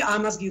პირველ რიგში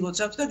ამას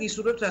გილოცავთ და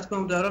გისურვებთ რა თქმა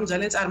უნდა რომ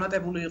ძალიან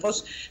წარმატებული იყოს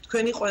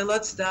თქვენი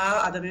ყველაც და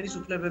ადამიანის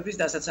უფლებების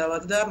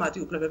დასაცავად და მათი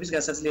უფლებების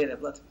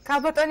გასაძლიერებლად.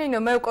 ქალბატონი ნინო,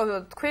 მე უკვე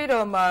თქვი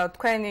რომ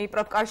თქვენი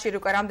პროფკავშირი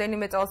უკვე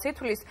რამდენიმე წელს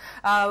ითვლის,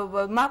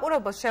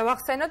 მაყურებელს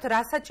შევახსენოთ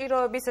რა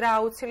საჭიროების, რა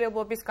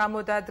აუცილებლობის გამო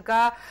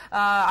დადგა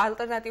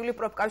ალტერნატიული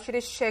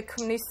პროფკავშირის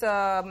შექმნის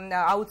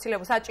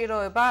აუცილებლობა,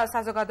 საჭიროება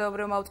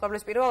საზოგადოებრივი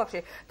მაუწყებლის პირველ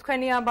არხში.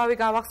 თქვენი ამბავი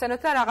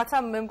გავახსენოთ და რაღაცა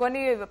მე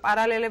მგონი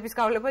პარალელების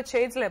გავლება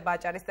შეიძლება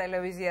აჭარის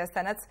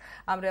ტელევიზიასთანაც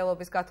ამ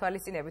რეალობის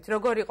გათვალისწინებით.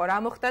 როგორ იყო, რა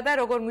მოხდა და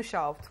როგორ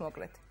მუშაობთ,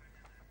 მოკლედ?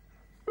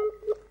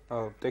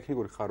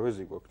 ტექნიკური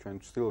ხარვეზი გვაქვს ჩვენ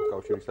ვცდილობთ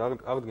კავშირის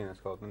აღდგენას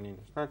ქალბატონ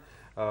ნინოსთან.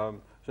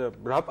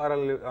 რა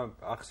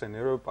ახსენე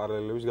რომ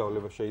პარალელების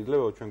გავლება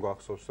შეიძლება, ჩვენ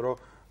გვახსოვს რომ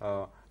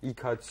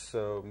იქაც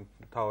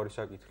თავარი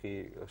საკითხი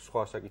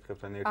სხვა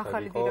საკითხებთან ერთად იყო.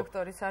 ახალი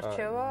დირექტორის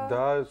არჩევა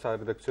და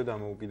სარედაქციო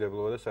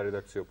დამოუკიდებლობა და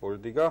სარედაქციო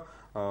პოლიტიკა.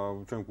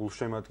 ჩვენ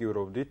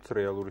გულშემატკივრობდით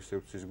რეალური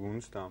სივრცის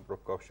გუნდს და ამ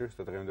პროფკავშირს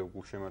და დღემდე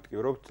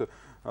გულშემატკივრობთ.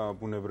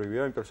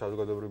 ბუნებრივია, იმიტომ რომ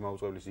საზოგადოებრივი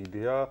მაუწყებლის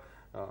იდეა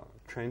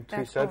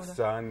ჩვენთვისაც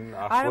ძალიან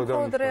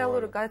ახლო და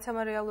რეალური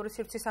გადაცემა რეალური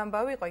სივრცის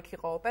ამბავი იყო, იქ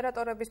იყო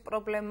ოპერატორების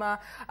პრობლემა,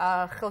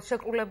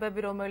 ხელშეკრულებები,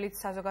 რომელიც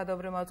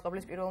საზოგადოებრივი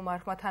მაუწყებლის პირველმა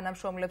არხმა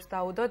თანამშრომლებს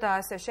დაუდო და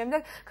ასე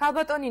შემდეგ.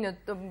 ქალბატონი ნინო,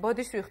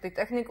 ბოდიშ ვიხდით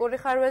ტექნიკური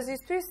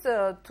ხარვეზისთვის,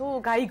 თუ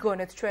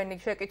გაიგონეთ ჩვენი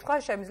შეკითხვა,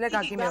 შემიძლია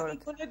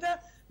გაგიმეოროთ.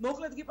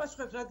 მოკლედ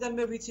გიპასუხებთ, რადგან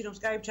მე ვიცი რომ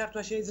Skype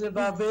ჩართვა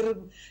შეიძლება ვერ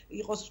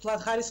იყოს თლად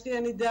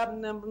ხარისხიანი და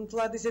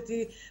თლად ისეთი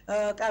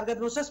კარგად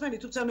მოსასმენი,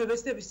 თუმცა მე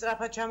ვეცდები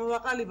სწრაფად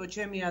ჩამოვაყალიბო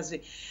ჩემი აზრი.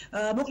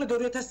 მოკლედ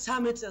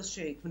 2013 წელს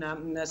შეიქმნა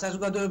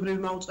საზოგადოებრივი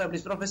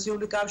მაუწყებლის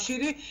პროფესიული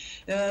კავშირი,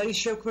 ის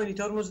შევქმნით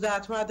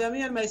 50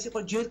 ადამიანმა, ეს იყო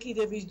ჯერ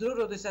კიდევ ის დრო,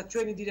 როდესაც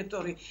ჩვენი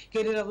დირექტორი,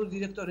 გენერალური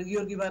დირექტორი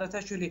გიორგი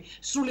ბარათაშვილი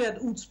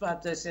სრულიად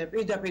უცბად ესე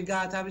პირდაპირ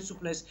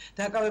გაათავისუფლეს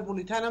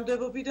დაკავებული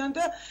თანამდებობიდან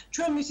და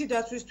ჩვენ მისი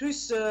დაცვისთვის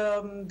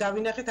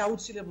დავინახეთ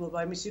აუცილებლობა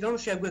იმისი რომ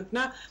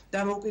შეგვექმნა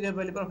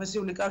დამოუკიდებელი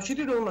პროფესიული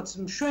კავშირი, რომელმაც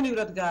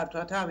მშვენივრად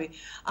გაართვა თავი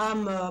ამ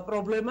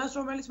პრობლემას,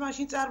 რომელიც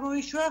მაშინ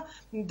წარმოიშვა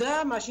და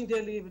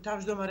მაშინდელი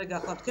თავმჯდომარე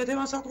გახლავთ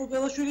ქეთევან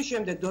საყრუბელაშვილი,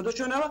 შემდეგ დოდო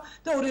ჩონავა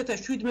და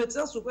 2017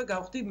 წელს უკვე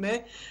გავხდი მე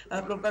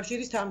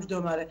პროფკავშირის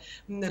თავმჯდომარე.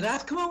 რა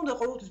თქმა უნდა,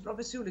 ყოველთვის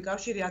პროფესიული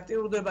კავშირი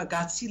აქტიურდება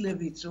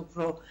გაცილებით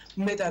უფრო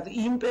მეტად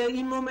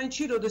იმ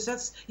მომენტში,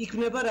 როდესაც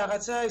იქნება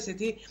რაღაცა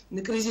ესეთი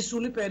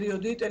კრიზისული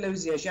პერიოდი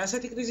ტელევიზიაში.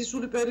 ასეთი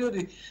კრიზისული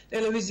პერიოდი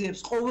ტელევიზიებს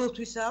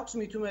ყოველთვის აქვს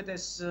მით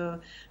უმეტეს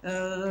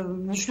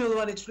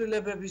მნიშვნელოვანი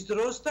ცვლილებების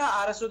დროს და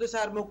არასოდეს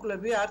არ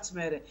მოკლები არც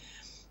მერე.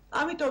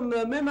 ამიტომ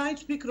მე მაინც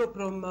ვფიქრობ,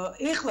 რომ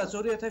ეხლაც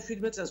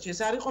 2017 წელს ეს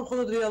არ იყო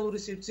მხოლოდ რეალური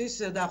სივრცის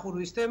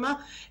დახურვის თემა,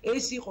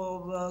 ეს იყო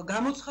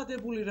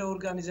გამოცხადებული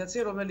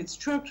რეორგანიზაცია, რომელიც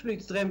ჩვენ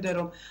ვთვლით დღემდე,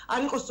 რომ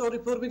არ იყო სწორი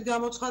ფორმით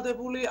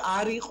გამოცხადებული,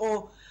 არ იყო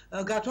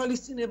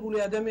გათვალისწინებული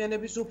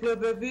ადამიანების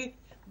უფლებები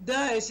და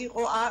ეს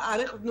იყო არ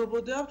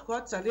ეყრდნობოდა,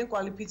 ვთქვათ, ძალიან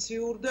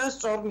კვალიფიციურ და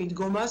სწორ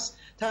მიდგომას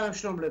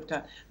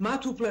თანამშრომლებთან,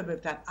 მათ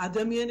უფლებებთან,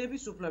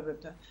 ადამიანების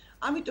უფლებებთან.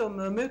 ამიტომ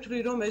მე ვთვლი,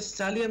 რომ ეს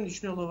ძალიან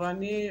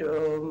მნიშვნელოვანი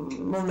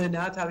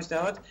მოვლენაა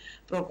თავისთავად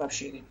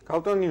პროფკავშირი.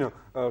 ქალბატონ ნინო,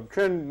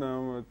 ჩვენ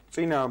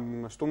წინა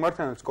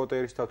სტუმართანაც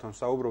კოტერისთან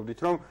საუბრობდით,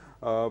 რომ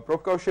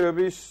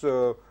პროფკავშირების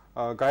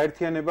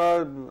გაერთიანება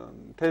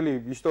მთელი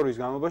ისტორიის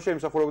განმავლობაში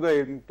ემსახურებოდა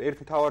ერთ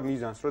მთავარ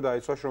მიზანს, რომ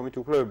დაეცვა შრომითი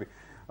უფლებები.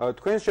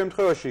 თქვენს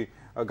შემთხვევაში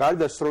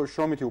გარდა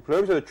შრომითი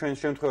უფლებებისა და ჩვენს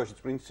შემთხვევაშიც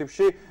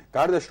პრინციპში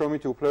გარდა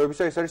შრომითი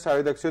უფლებებისა ეს არის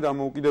სარედაქციო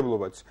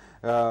დამოუკიდებლობაც.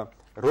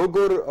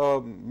 როგორ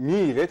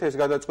მიიღეთ ეს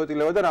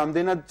გადაწყვეტილება და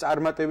რამდენად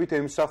წარმატებით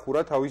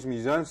ემსახურა თავის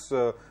მიზანს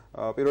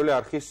პირველი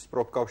არხის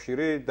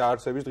პროფკავშირი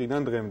დაარსების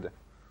დღიდან დღემდე?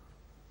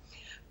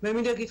 მე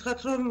მინდა გითხრათ,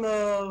 რომ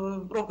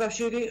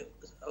პროფკავშირი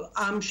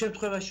ამ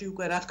შემთხვევაში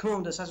უკვე რა თქმა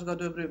უნდა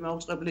საზოგადოებრივი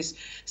მაუწყებლის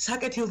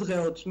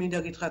საკეთილდღეოდ მინდა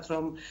გითხრათ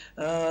რომ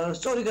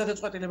სწორი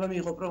გადაწყვეტილება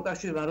მიიღო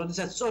პროფკავშირმა,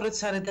 როდესაც სწორედ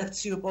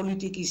სარედაქციო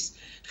პოლიტიკის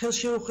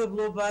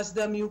ხელშეუხებლობას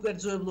და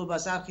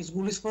მიუკერძოებლობას არხის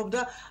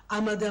გულისხმობდა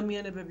ამ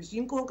ადამიანების,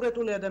 იმ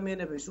კონკრეტული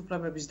ადამიანების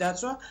უფლებების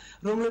დაცვა,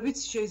 რომლებიც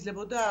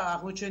შეიძლებოდა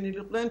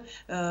აღმოჩენილიყვნენ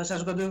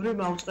საზოგადოებრივი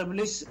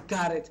მაუწყებლის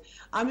გარეთ.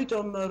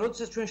 ამიტომ,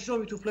 როდესაც ჩვენ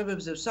შრომით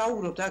უფლებებზე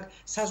ვსაუბრობთ, აქ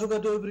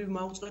საზოგადოებრივ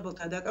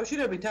მაუწყებელთან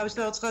დაკავშირებით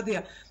თავისთავად ცხადია,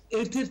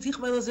 ერთ-ერთი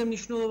ყველაზე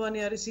მნიშვნელოვანი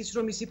არის ის,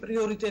 რომ ისი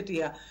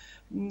პრიორიტეტია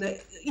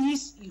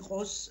ის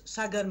იყოს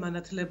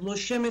საგანმანათლებლო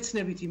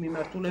შემეცნებითი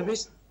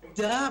მიმართულების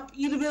და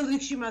პირველ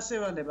რიგში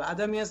მასევალება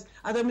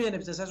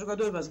ადამიანებს და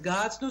საზოგადოებას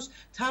გააცნოს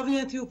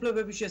თავიანთი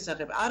უფლებების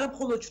შესახებ, არა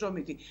მხოლოდ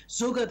შრომითი,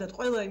 ზოგადად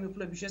ყველა იმ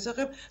უფლების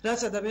შესახებ, რაც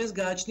ადამიანს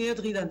გააჩნია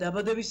დღიდან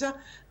დაბადებისა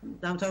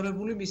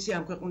დამთავრებული მისი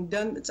ამ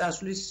ქვეყნიდან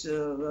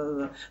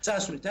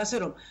წასვლით. ასე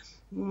რომ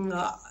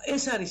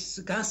ეს არის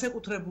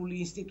განსაკუთრებული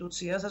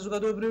ინსტიტუცია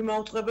საზოგადოებრივი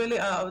მაუწყებელი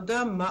და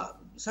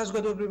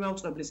საზოგადოებრივი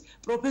მაუწყებლის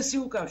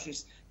პროფესიულ კავშირს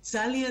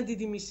ძალიან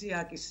დიდი მისია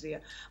აკისრია.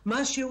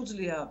 მას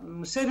შეუძლია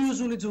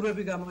სერიოზული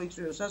ძურები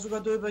გამოიწვიოს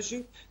საზოგადოებაში,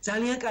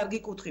 ძალიან კარგი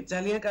კუთხით,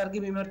 ძალიან კარგი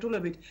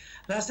მიმართულებით,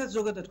 რასაც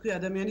ზოგადად თქვი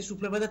ადამიანის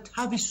უფლება და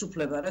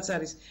თავისუფლება, რაც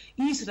არის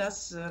ის,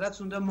 რაც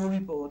უნდა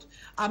მოვიპოვოთ.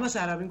 ამას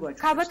არავინ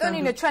გვაჩვენებს.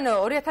 ქაბატონინე, ჩვენ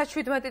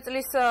 2017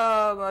 წლის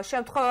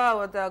შემთხვევა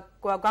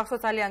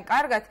გვახსოვს ძალიან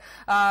კარგად,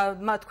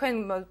 თქვენ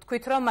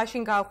თქვით, რომ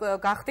მაშინ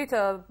გახდით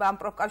ამ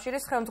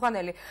პროფკავშირის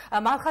ხელმძღვანელი.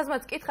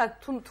 მალხაზმაც კითხავთ,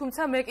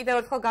 თუმცა მე კიდევ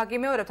ერთხელ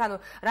გაგიმეორებთ, ანუ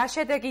რა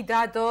შედეგი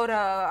დადო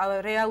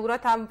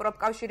რეალურად ამ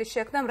პროფკავშირის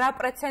შექმნამ, რა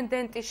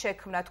პრეცედენტი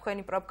შექმნა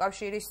თქვენი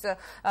პროფკავშირის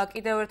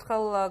კიდევ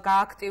ერთხელ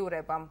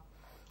გააქტიურებამ?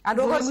 ანუ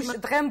როგორ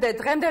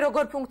დღემდე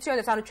როგორ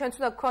ფუნქციონებს, ანუ ჩვენც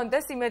უნდა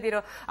გქონდეს იმედი,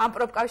 რომ ამ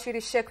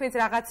პროფკავშირის შექმნით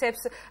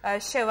რაღაცებს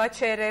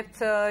შევაჩერებთ,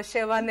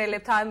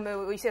 შევანელებთ, ან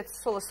ისეთ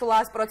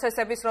სლას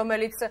პროცესების,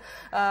 რომელიც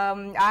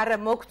არ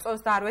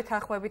მოგწონს და არ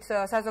ვეთანხმებით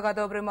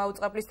საზოგადოებრივი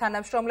მაუწყებლის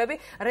თანამშრომლები,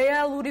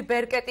 რეალური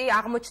ბერკეტი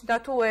აღმოჩნდა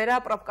თუ არა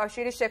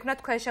პროფკავშირის შექმნა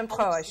თქვენ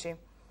შემთხვევაში?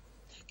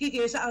 კი,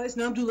 ეს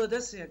ნამდვილად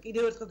ასეა.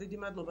 კიდევ ერთხელ დიდი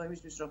მადლობა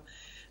იმისთვის, რომ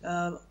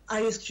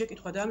აი ეს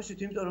შეკითხვა დამისვით,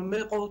 იმიტომ რომ მე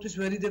ყოველთვის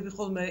ვერიდები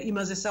ხოლმე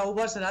იმაზე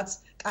საუბარს, რაც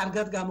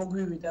კარგად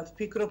გამოგვივიდა.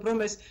 ვფიქრობ, რომ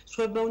ეს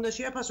სხვებმა უნდა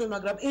შეაფასონ,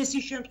 მაგრამ ეს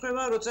ის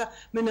შემთხვევაა, როცა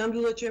მე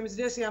ნამდვილად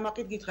შემიძლია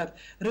სიამაყით გითხრათ.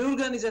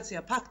 რეორგანიზაცია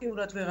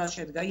ფაქტიურად ვეღარ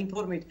შედგა იმ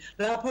ფორმით,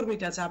 რა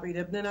ფორმითაც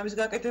აპირებდნენ ამის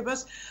გაკეთებას.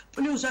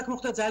 პლუს აქ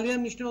მოხდა ძალიან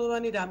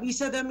მნიშვნელოვანი რამ. ის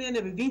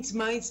ადამიანები, ვინც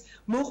მაინც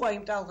მოყვა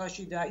იმ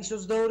ტალღაში და ის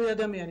 22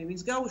 ადამიანი,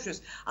 ვინც გაუშვეს,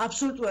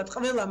 აბსოლუტურად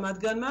ყველა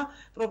მათგანმა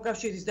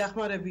პროფკავშირის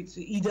დახმარებით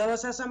იდავა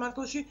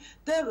სასამართლოში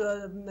და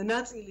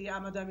ნაწილი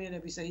ამ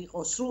ადამიანებისა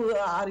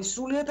არის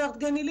სრულიად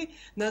აღდგენილი,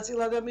 ნაწილ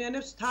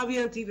ადამიანებს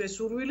თავიანთივე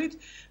სურვილით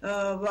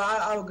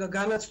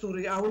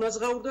განაცდური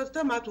აუნაზღაურდათ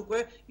და მათ უკვე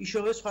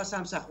იშოვეს სხვა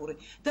სამსახური.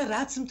 და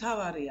რაც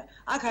მთავარია,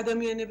 აქ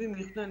ადამიანები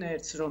მიხვდნენ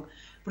ერთს, რომ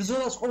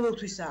ბრძოლას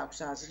ყოველთვის აქვს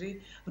აზრი,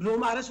 რომ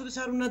არასოდეს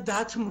არ უნდა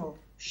დათმო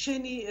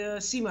შენი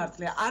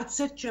სიმართლე, არც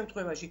ერთ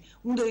შემთხვევაში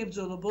უნდა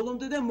იბრძოლო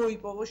ბოლომდე და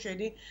მოიპოვო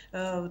შენი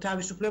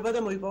თავისუფლება და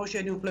მოიპოვო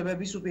შენი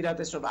უფლებების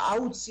უპირატესობა.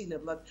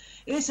 აუცილებლად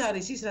ეს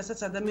არის ის, რასაც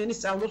ადამიანი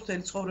სწავლობს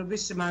მთელი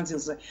ცხოვრების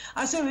მანძილზე.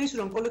 ასევე ის,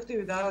 რომ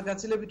კოლექტივი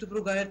გაცილებით უფრო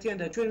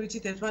გაერთიანდა, ჩვენ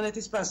ვიცით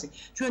ერთმანეთის ფასი,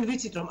 ჩვენ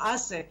ვიცით, რომ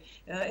ასე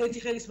ერთი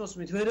ხელის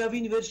მოსმით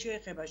ვერავინ ვერ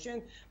შეეხება შენ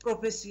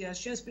პროფესიას,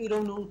 შენს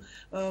პიროვნულ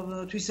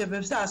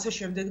თვისებებს და ასე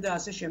შემდეგ და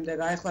ასე შემდეგ.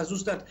 აი ახლა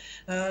ზუსტად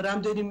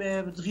რამდენიმე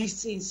დღის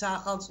წინ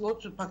საახალწლოდ,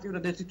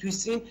 ფაქტიურად ერთი თვის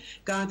წინ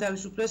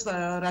გაანთავისუფლეს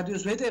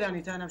რადიოს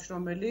ვეტერანი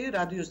თანამშრომელი,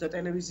 რადიოს და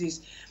ტელევიზიის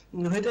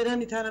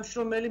ვეტერანი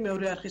თანამშრომელი,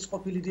 მეორე არხის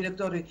ყოფილი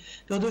დირექტორი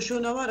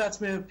დოდოშონავა, რაც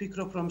მე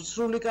ვფიქრობ, რომ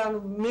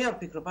მე არ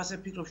ვფიქრობ, ასე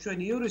ვფიქრობ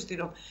ჩვენი იურისტი,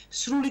 რომ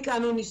სრული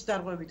კანონის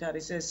დარღვევით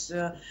არის ეს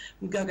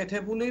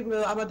გაკეთებული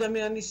ამ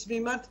ადამიანის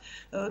მიმართ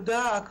და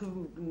აქ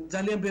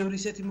ძალიან ბევრი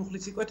ისეთი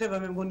მუხლიც იკვეთება,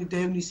 მე მგონი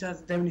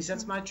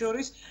დევნისაც მათ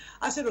შორის,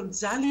 ასე რომ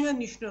ძალიან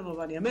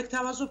მნიშვნელოვანია. მე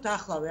გთავაზობთ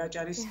ახლავე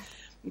აჭარის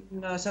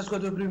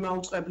საზოგადოებრივი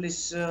მაუწყებლის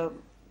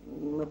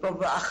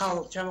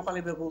ახალ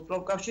ჩამოყალიბებულ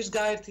პროფკავშირს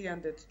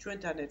გაერთიანდეთ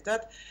ჩვენთან ერთად.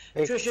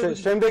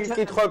 შემდეგი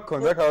კითხვა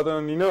გქონდა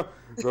ქალბატონო ნინო,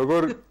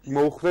 როგორ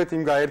მოუხვდეთ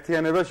იმ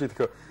გაერთიანებაში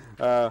თქო?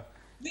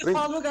 მე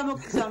ხოლმე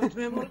გამოგგზავნით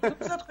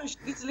მემორანდუმს, თქვენ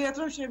შეგიძლიათ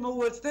რომ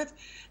შემოუერთდეთ,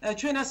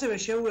 ჩვენ ასევე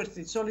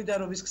შევუერთდით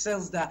სოლიდარობის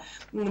ქსელს და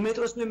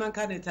მეტროს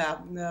მემანქანეთა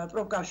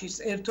პროფკავშირის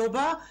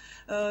ერთობა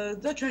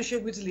და ჩვენ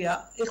შეგვიძლია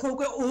ეხლა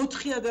უკვე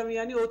 4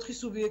 ადამიანი, 4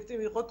 სუბიექტი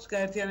ვიყოთ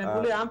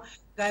გაერთიანებული ამ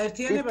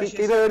გაერთიანებაში.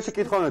 კიდევ ერთი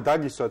კითხვა უნდა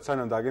დაგისვათ,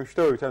 სანამ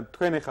დაგემშვიდობებით,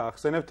 თქვენ ეხა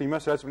ახსენებთ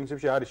იმას, რაც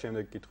პრინციპში არის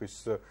შემდეგი კითხვის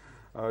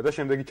და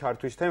შემდეგი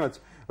ჩართვის თემაც.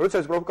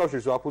 როდესაც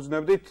პროფკავშირს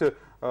ვაფუძნებდით,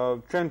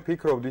 ჩვენ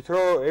ფიქრობდით,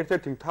 რომ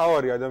ერთ-ერთი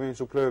მთავარი ადამიანის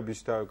უფლებების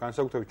და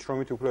განსაკუთრებით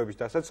შრომითი უფლებების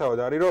დასაცავად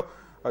არის, რომ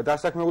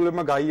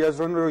დასაქმებულებმა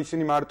გაიაზრონ, რომ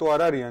ისინი მარტო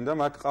არ არიან და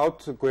მათ ყავთ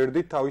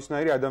გვერდით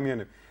თავისნაირი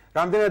ადამიანები.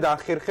 რამდენად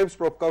ახერხებს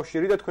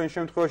პროფკავშირი და თქვენ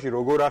შემთხვევაში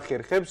როგორ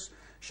ახერხებს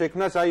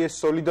შექმნას აი ეს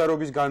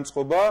სოლიდარობის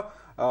განწყობა,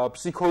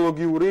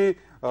 ფსიქოლოგიური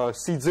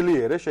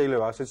სიძლიერე,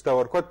 შეიძლება ასეც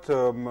დავარქვათ,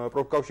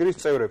 პროფკავშირის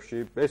წევრებში.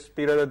 ეს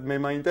პირადად მე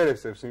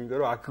მაინტერესებს, იმიტომ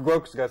რომ აქ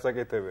გვაქვს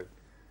გასაკეთებელი.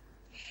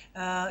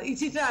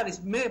 იცით რა არის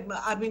მე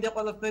არ მინდა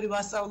ყველაფერი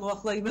ვასწავლო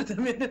ახლა იმ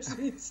ადამიანებს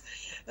ვინც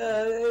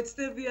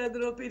ეცდებიან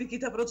რომ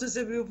პირიქითა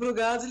პროცესები უფრო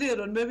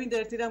გააძლიერონ მე მინდა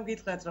ერთი რამ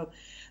გითხრათ რომ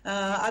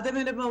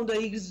ადამიანებმა უნდა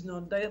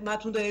იგრძნონ და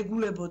მათ უნდა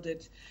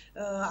ეგულებოდეთ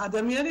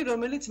ადამიანი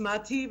რომელიც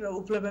მათი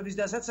უფლებების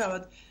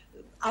დასაცავად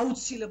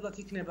აუცილებლად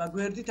იქნება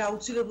გვერდით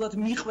აუცილებლად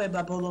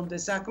მიყვება ბოლომდე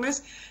საქმეს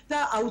და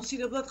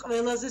აუცილებლად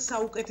ყველაზე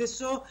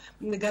საუკეთესო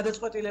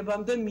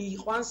გადაწყვეტილებამდე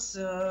მიიყვანს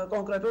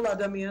კონკრეტულ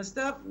ადამიანს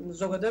და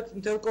ზოგადად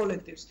მთელ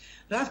კოლექტივს.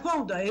 რა თქმა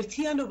უნდა,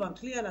 ერთიანობა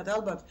მთლიანად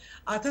ალბათ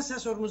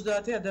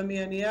 1150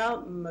 ადამიანია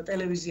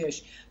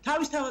ტელევიზიაში.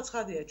 თავისთავად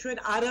ცხადია, ჩვენ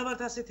არა ვართ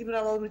ასეთი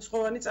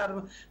მრავალრიცხოვანი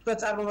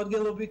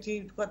წარმომადგენლობითი,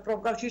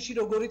 პროფკავშირში,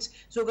 როგორიც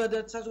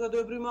ზოგადად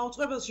საზოგადოებრივ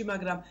მაუწყებელში,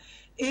 მაგრამ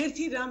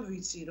ერთი რამ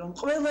ვიცი, რომ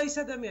ყველა ის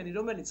ადამიანი,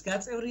 რომელიც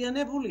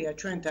გაწევრიანებულია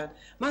ჩვენთან,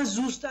 მან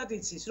ზუსტად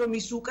იცის, რომ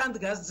ის უკან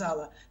დგას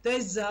ძალა და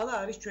ეს ძალა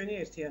არის ჩვენი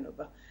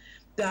ერთიანობა.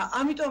 და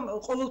ამიტომ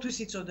ყოველთვის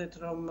იცოდეთ,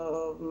 რომ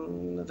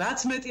რაც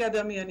მეტი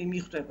ადამიანი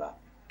მიხვდება,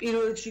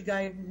 პირველ რიგში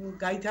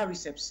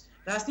გაითავისებს,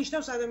 რას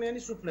ნიშნავს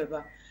ადამიანის უფლება.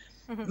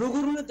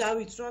 როგორ უნდა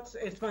დავიცვათ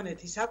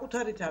ერთმანეთი,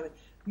 საკუთარი თავი.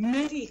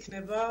 მეტი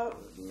იქნება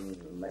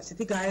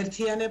ესეთი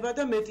გაერთიანება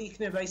და მეტი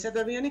იქნება ის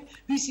ადამიანი,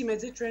 ვის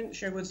იმედზე ჩვენ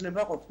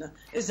შეგვეძლება ყოფნა.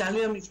 ეს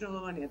ძალიან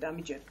მნიშვნელოვანია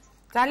დამიჯერეთ.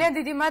 ძალიან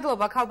დიდი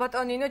მადლობა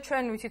ქალბატონ ნინო,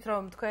 ჩვენ ვიცით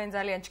რომ თქვენ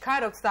ძალიან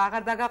ჩქარობთ და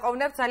აღარ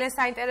დაგაყოვნებთ. ძალიან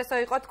საინტერესო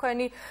იყო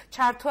თქვენი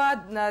ჩართვა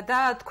და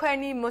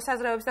თქვენი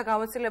მოსაზრებების და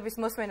გამოცდილების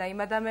მოსმენა იმ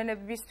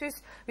ადამიანებისთვის,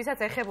 ვისაც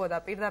ეხებოდა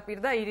პირდაპირ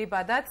და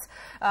ირიბადაც.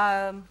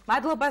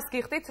 მადლობას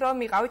გიხდით რომ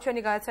იყავით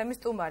ჩვენი გადაცემის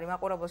სტუმარი.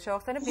 მაყურებელს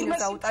შევახსენებ ნინო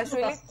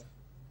ზაუტაშვილი.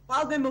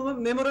 Palde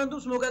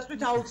memorandums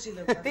მოგაწვით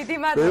აუცილებლად. დიდი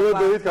მადლობა.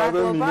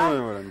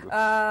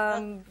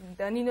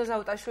 ნინო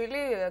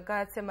ზაუტაშვილი,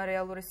 გადაცემა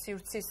რეალური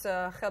სივრცის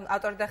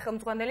ავტორი და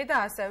ხელმძღვანელი და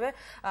ასევე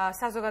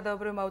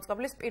საზოგადოებრივი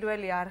მაუწყებლის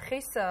პირველი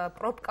არხის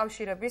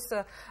პროფკავშირების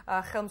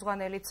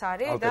ხელმძღვანელიც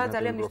არის და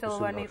ძალიან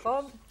მნიშვნელოვანი იყო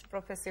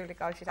პროფესიული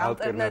კავშირი,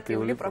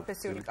 ალტერნატიული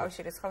პროფესიული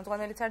კავშირის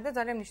ხელმძღვანელიც არის და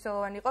ძალიან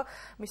მნიშვნელოვანი იყო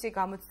მისი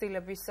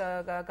გამოცდილების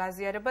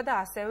გაზიარება და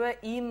ასევე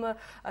იმ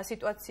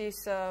სიტუაციის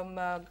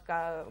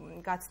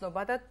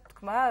გაცნობა და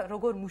თქმა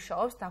როგორ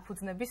მუშაობს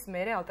დაფუძნების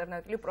მერე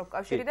ალტერნატიული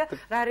პროფკავშირი და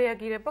რა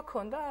რეაგირება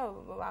ქონდა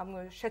ამ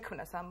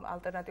შექმნას ამ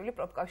ალტერნატიული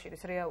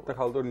პროფკავშირის რეალურად. და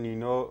ხალხო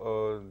ნინო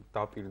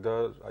დაპირდა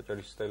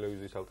აჭარის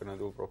ტელევიზიის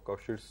ალტერნატიულ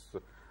პროფკავშირს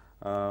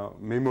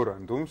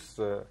მემორანდუმს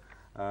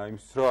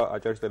იმის რომ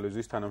აჭარის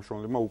ტელევიზიის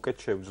თანამშრომლებმა უკეთ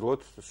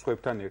შევძლოთ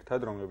სხვებთან ერთად,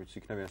 რომლებიც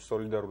იქნებიან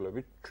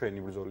სოლიდარულები ჩვენი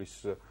ბრძოლის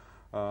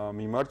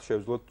მიმართ,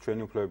 შევძლოთ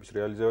ჩვენი უფლებების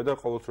რეალიზება და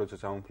ყოველთვის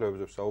როდესაც ამ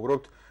უფლებებზე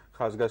ვსაუბრობთ,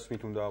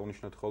 ხაზგასმით უნდა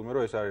აღვნიშნოთ ხოლმე,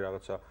 რომ ეს არის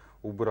რაღაცა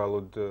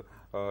უბრალოდ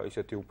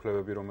ისეთი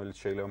უფლებები, რომელიც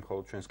შეიძლება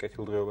მხოლოდ ჩვენს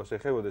კეთილდღეობას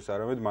ეხებოდეს,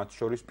 არამედ მათ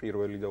შორის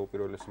პირველი და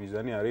უპირველესი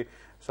მიზანი არის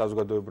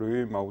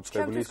საზოგადოებრივი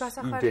მაუწყებლის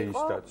იდეის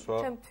დაცვა.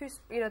 ჩემთვის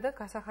პირადად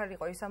გასახარი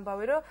იყო ის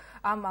ამბავი, რომ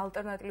ამ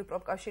ალტერნატიული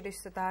პროფკავშირის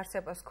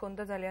დაარსებას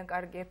ჰქონდა ძალიან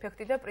კარგი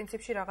ეფექტი და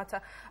პრინციპში რაღაცა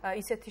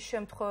ისეთი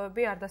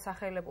შემთხვევები არ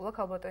დასახელებულა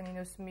ქალბატონ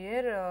ნინოს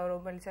მიერ,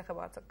 რომელიც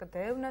ეხება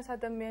გდევნას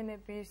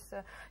ადამიანების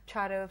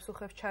ჩარევებს,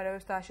 უხებს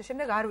ჩარევებს და ასე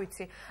შემდეგ. არ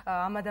ვიცი,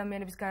 ამ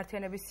ადამიანების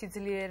გაერთიანების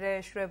სიძლიერე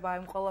შვება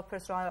იმ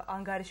ყველაფერს, რომ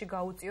ანგარიში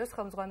გაუწიოს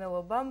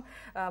ხელმძღვანელობამ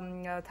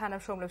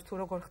თანამშრომლებს თუ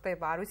როგორ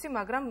ხდება, არ ვიცი,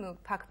 მაგრამ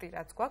ფაქტი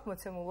რაც გვაქვს,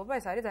 მოცემულობა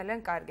ეს არის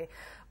ძალიან კარგი.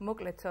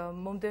 მოკლედ,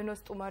 მომდევნო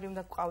სტუმარი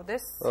უნდა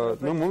გყავდეს.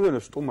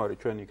 მომდევნო სტუმარი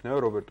ჩვენ იქნება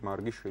რობერტ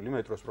მარგიშვილი,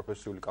 მეტროს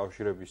პროფესიული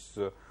კავშირების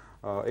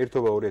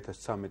ერთობა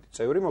 2013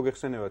 წევრი.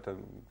 მოგეხსენებათ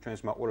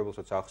ჩვენს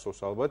მაყურებელსაც ახსოვს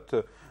ალბათ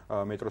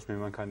მეტროს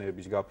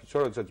მემანქანეების გაფიცვა,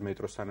 როდესაც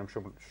მეტროს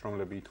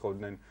თანამშრომლები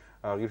ითხოვდნენ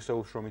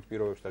ღირსეულ შრომით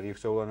პირობებს და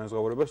ღირსეულ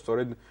ანაზღაურებას,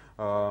 სწორედ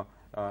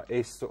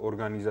ეს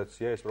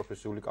ორგანიზაცია, ეს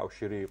პროფესიული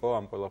კავშირი იყო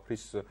ამ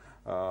ყველაფრის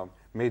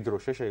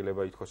მედროშე,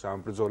 შეიძლება ითქვას ამ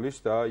ბრძოლის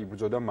და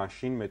იბრძოდა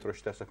მაშინ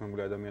მეტროში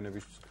დასაქმებული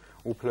ადამიანების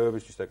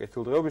უფლებებისთვის და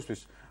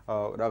კეთილდღეობისთვის.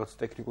 რაღაც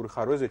ტექნიკური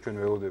ხარვეზე ჩვენ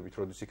ველოდებით,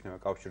 როდის იქნება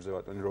კავშირზე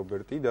ბატონი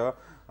რობერტი და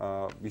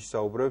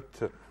ვისაუბრებთ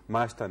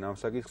მასთან ამ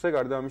საკითხზე.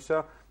 გარდა ამისა,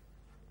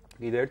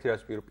 კიდე ერთი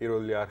რაც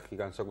პირველი არხი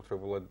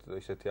განსაკუთრებულად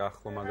ისეთი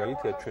ახლო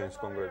მაგალითია ჩვენს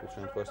კონკრეტულ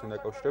შემთხვევასთან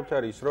დაკავშირებით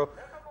არის ის, რომ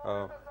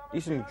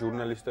ისინი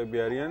ჟურნალისტები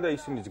არიან და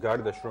ისინიც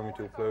გარდა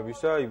შრომითი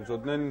უფლებებისა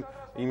იბრძოდნენ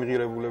იმ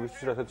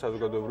ღირებულებისთვის, რასაც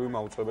საზოგადოებრივი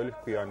მაუწყებელი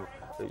ჰქვია.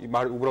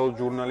 უბრალოდ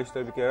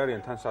ჟურნალისტები კი არ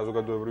არიან, თან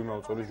საზოგადოებრივი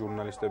მაუწყებლის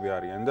ჟურნალისტები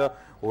არიან და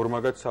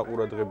ორმაგად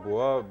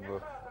საყურადღებოა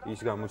ის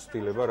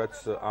გამოცდილება, რაც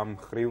ამ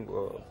ხრივ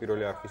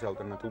პირველი არხის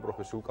ალტერნატიულ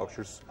პროფესიულ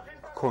კავშირს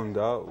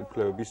ჰქონდა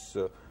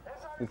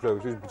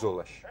უფლებების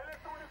ბრძოლაში.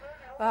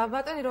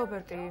 ბატონი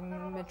რობერტი,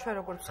 ჩვენ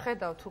როგორც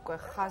ხედავთ უკვე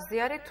ხაზი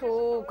არის თუ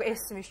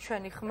ესმის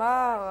ჩვენი ხმა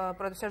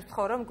პროდიუსერს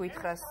ვთხოვ რომ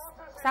გითხრას.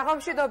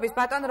 საღამოშიდობის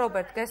ბატონ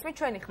რობერტ, გესმით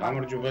ჩვენი ხმა?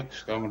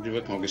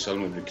 გამარჯობათ,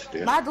 მოგესალმებით.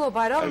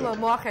 მადლობა რომ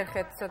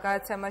მოახერხეთ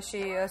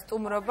გადაცემაში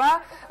სტუმრობა.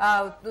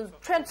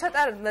 ჩვენ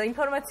ცოტა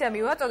ინფორმაცია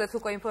მივაწოდეთ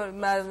უკვე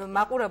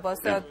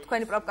მაყურებელს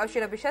თქვენი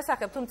პროფკავშირების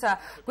შესახებ, თუმცა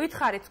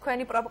გითხარით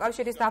თქვენი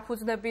პროფკავშირის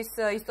დაფუძნების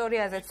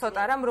ისტორიაზე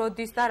ცოტა რამ,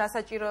 როდის და რა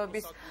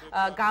საჭიროების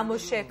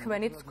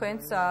გამოსექმენით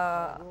თქვენს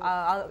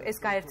ეს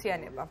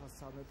გაერთიანება.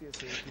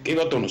 კი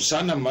ბატონო,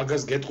 სანამ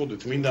მაგას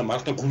გეტყოდეთ, მინდა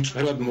მართლა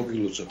გულწრფელად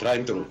მოგილოცოთ რა,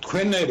 იმიტომ რომ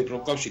თქვენნაირი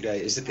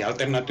პროფკავშირი ესეთი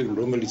ალტერნატივი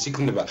რომელიც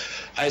იქნება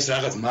აი ეს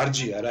რაღაც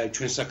მარჯია რა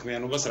ჩვენ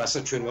საქმიანობას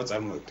რასაც ჩვენ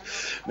ვაწარმოებთ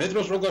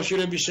მეტროს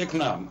პროკავშირების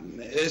შექმნა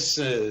ეს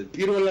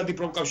პირველადი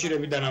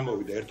პროკავშირებიდან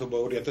ამოვიდა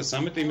ერთობა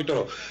 2013 იმიტომ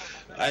რომ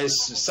აი ეს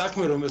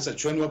საქმე რომელსაც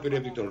ჩვენ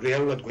ვაპირებდით რომ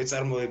რეალურად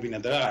გვეწარმოებინა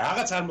და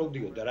რაღაც არ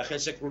მოგდიოდა რა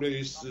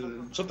ხელშეკრულების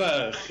ცოტა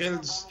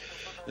ხელს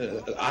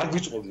არ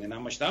გვიწყობდნენ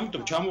ამაში და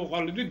ამიტომ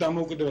ჩამოყალიბდით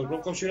დამოუკიდებელ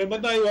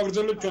პროკავშირებად და აი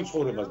ვაგრძელებთ ჩვენ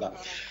ცხოვრებას და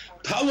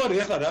თავარი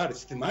ახლა რა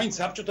არის ისეთი მაინც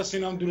საბჭოთა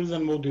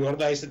სინამდვილიდან მოვდივარ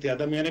და ესეთი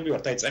ადამიანები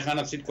ვართ აი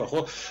წეხანაც ითქვა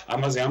ხო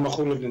ამაზე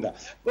ამახვილებდნენ და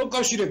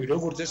პროკავშირები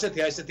როგორც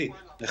ესეთი აი ესეთი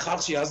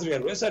ხალხში აზრია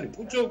რომ ეს არის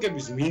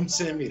პუწოვკების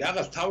მიმცემი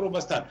რაღაც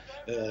თავრობასთან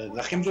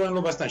და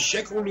ხელმძღვანელობასთან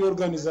შეკრული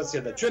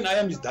ორგანიზაცია და ჩვენ აი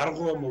ამის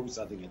დარღვევა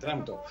მოვიწადინეთ რა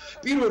ამიტომ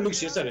პირველ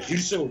რიგში ეს არის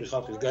ღირსეული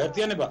ხალხის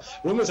გაერთიანება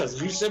რომელსაც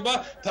ღირსება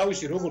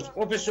თავისი როგორც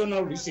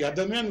პროფესიონალური ისე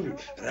ადამიანური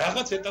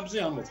რაღაც ეტაპზე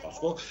ამოწყავს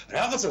ხო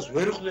რაღაცას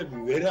ვერ ხვდები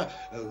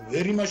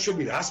ვერ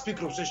იმაშობი რას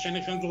ფიქრობს ეს შენი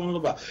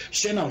ხელმძღვანელობა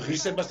შენ ამ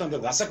ღირსებასთან და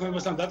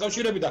დასაქმებასთან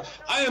დაკავშირებით და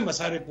აი ამას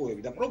არ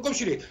ეპოვები და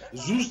პროკავშირი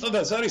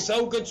ზუსტადაც არის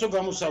საუკეთესო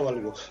გამოსავალი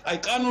რომ აი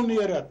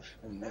კანონიერად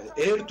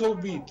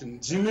ერთობით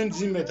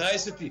ძიმენ-ძიმეთ აი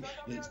ესეთი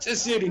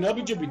წესიერი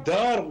ნაბიჯები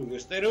დაარღვიო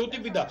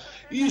სტერეოტიპი და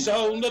ის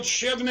უნდა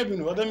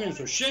შეაგნებინო ადამიანს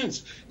რომ შენს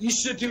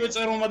ისეთივე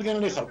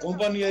წარმომადგენელი ხარ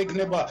კომპანია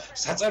იქნება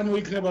საწარმო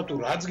იქნება თუ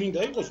რაც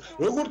გინდა იყოს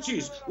როგორც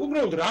ის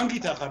უბრალოდ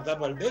რანგით ახარ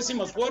დაბალი და ეს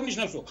იმას ხო არ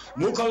ნიშნავს რომ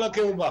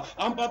მოქალაქეობა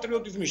ამ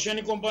პატრიოტიზმი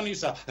შენი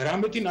კომპანიისა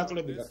რამეთი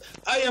ნაკლები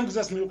გაქვს აი ამ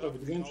გზას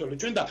მივყვებით გენცვალე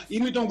ჩვენ და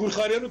იმიტომ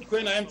გვიხარია რომ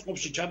თქვენ აი ამ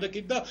წყობაში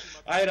ჩადეკით და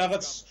აი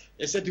რაღაც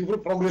ესეთი უფრო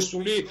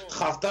პროგრესული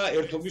ხალხთა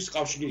ერთობის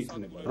კავშირი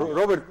იქნება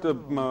რობერტ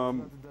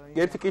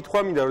ერთი კითხვა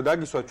მინდა რომ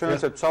დაგისვათ ჩვენ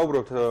ასეთ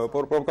საუბრობთ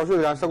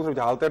პროფკავშირებზე განსაკუთრებით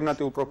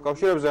ალტერნატიულ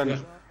პროფკავშირებზე ან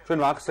ჩვენ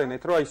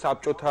ვახსენეთ რომ აი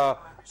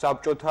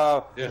საბჭოთა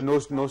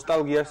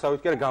ნოსტალგიას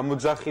ავით კი არა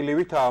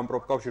გამოძახილივით ამ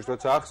პროფკავშირს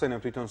როცა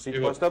ახსენებთ თვითონ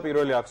სიტყვას და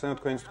პირველი ახსენებთ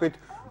თქვენს თქმით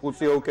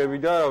პუწიოვკები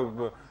და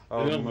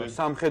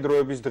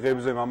სამხედროების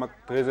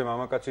დღეზე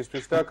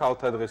მამაკაცისთვის და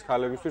ქალთა დღეს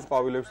ქალებისთვის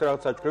ყვავილებს და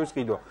რაღაც საჭიროების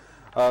ყიდვა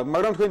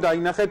მაგრამ თქვენ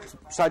დაინახეთ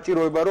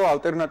საჭიროება რომ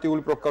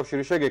ალტერნატიული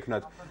პროფკავშირი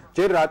შეგექმნათ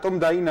ჯერ რატომ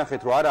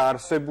დაინახეთ რომ არა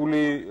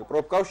არსებული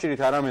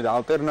პროფკავშირით არამედ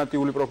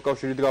ალტერნატიული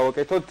პროფკავშირით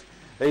გავაკეთოთ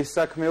ეს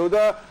საქმეო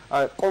და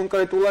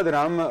კონკრეტულად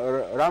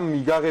რამ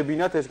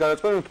მიგაღებინათ ეს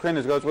გადაწყვეტილება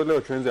თქვენ ეს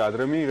გადაწყვეტილება ჩვენზე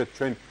ადრე მიიღეთ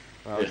ჩვენ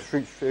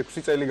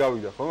 6 წელი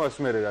გავიდა ხო მას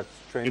მერე რაც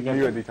ჩვენ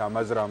მივედით ამ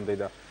აზრამდე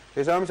და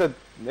შესაბამისად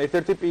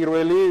ერთ-ერთი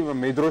პირველი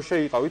მედროშე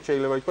იყავით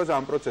შეიძლება ითქვას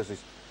ამ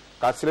პროცესის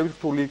გაცილებით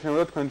რთული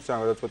იქნებოდა თქვენთვის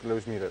ამ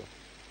გადაწყვეტილების მიღება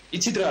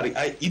იცით რა არის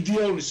აი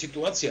იდეალური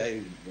სიტუაცია აი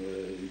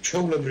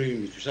ჩვეულებრივი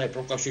იმისთვის აი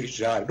პროკავშირის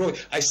რა არის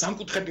რომ აი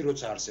სამკუთხედი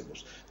როცა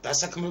არსებობს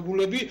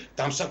დასაქმებულები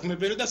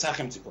დამსაქმებელი და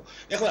სახელმწიფო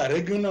ეხლა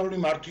რეგიონალური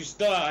მართვის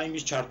და აი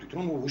მის ჩართვით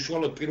რომ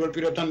უშუალოდ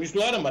პირველ-პირველთან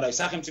მისვლა არა მაგრამ აი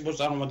სახელმწიფოს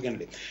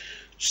წარმომადგენელი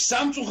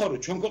სამწუხარო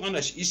ჩვენ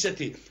ქვეყანაში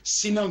ისეთი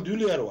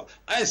სინამდვილეა რომ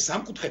აი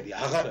სამკუთხედი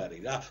აღარ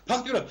არის რა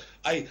ფაქტიურად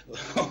აი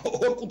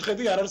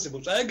ორკუთხედი არ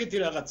არსებობს აი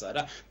ეგეთი რაღაცა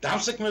რა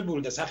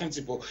დამსაქმებული და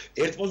სახელმწიფო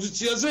ერთ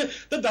პოზიციაზე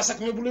და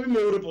დასაქმებულები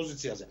მეორე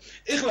პოზიციაზე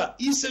ეხლა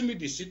ისე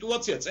მიდის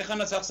სიტუაცია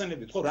წეხანაც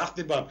ახსენებით ხო რა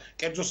ხდება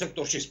კერძო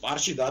სექტორში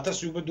სპარში და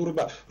 1000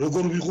 უბედურება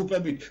როგორ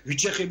ვიღუპებით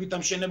ვიჩეხებით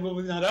ამ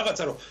შენებობიდან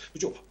რაღაცა რომ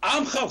ბიჭო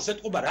ამ ხალხს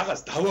ეთყობა რაღაც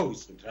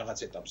დავავიწყოთ რაღაც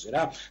ეტაპზე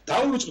რა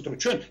დავავიწყოთ რომ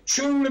ჩვენ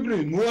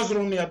ჩვეულებრივი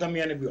მოაზროვნე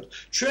ადამიანები ვართ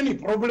ჩვენი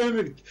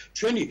პრობლემებით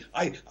ჩვენი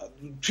აი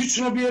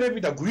თვითცნობიერები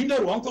და გვინდა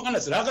რომ ამ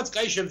ქვეყანას რაღაც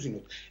კაი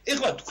შევძინოთ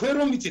ეხლა თქვენ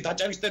რომ იცით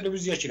აჭარის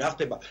ტელევიზიაში რა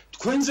ხდება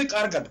თქვენზე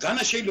კარგად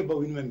განა შეიძლება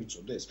ვინმე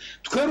მიწოდეს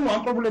თქვენ რომ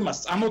ამ პრობლემას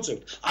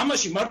წამოწევთ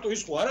ამაში მარტო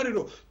ის ხო არ არის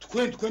რომ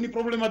თქვენი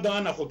პრობლემა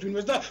დაანახოთ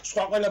ვინმეს და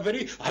სხვა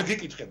ყველაფერი არ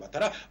გეკითხებათ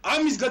რა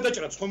ამის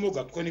გადაჭრაც ხომ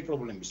მოგა თქვენი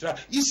პრობლემის რა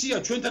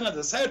ისია ჩვენთანაც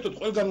და საერთოდ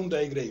ყველგან უნდა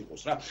ეგრე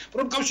იყოს რა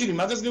პროფკავშირი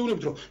მაგას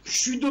გეუბნებით რომ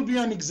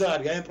მშვიდობიანი გზა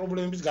არის აი ამ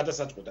პრობლემების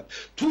გადასაწყვეტად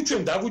თუ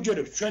ჩვენ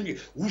დაგვიჯერებთ ჩვენი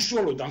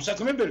უშუალო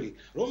დამსაქმებელი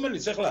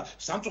რომელიც ახლა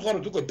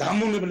სამწუხაროდ უკვე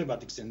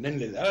დამონებლებად იქცნენ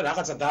რა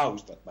რაღაცა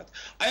დაავიწყდათ მათ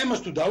აი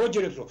ამას თუ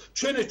დავაჯერებთ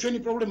რომ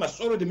ჩვენი პრობლემა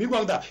სწორედ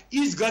მიგვაქვს და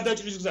ის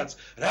გადაჭრის გზაც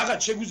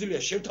რაღაც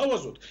შეგვიძლია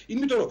შევთავაზოთ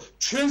იმიტომ რომ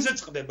ჩვენზე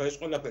წყდება ეს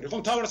ყველაფერი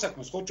ხო მთავარ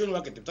საქმეს ხო ჩვენ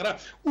ვაკეთებთ რა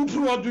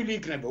უფრო ადვილი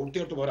იქნება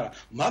ურთიერთობა რა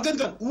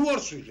მაგათგან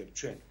უარს ვიღებთ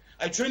ჩვენ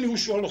აი ჩვენი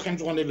უშუალო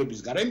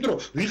ხელმძღვანელებისგან რა იმიტომ რომ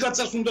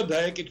ვიღაცას უნდა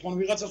დაეკითხონ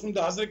ვიღაცას უნდა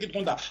აზრი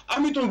კითხონ და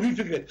ამიტომ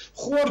ვიფიქრეთ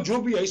ხო არ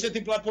ჯობია ისეთი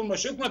პლატფორმა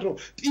შევქმნათ რომ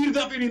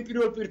პირდაპირ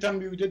პირველ პირთან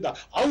მივიდეთ და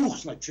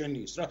აუხსნათ ჩვენი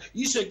ის რა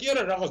ისე კი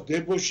არა რაღაც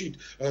დებოშით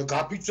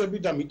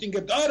გაფიცვებით და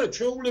მიტინგებით და არა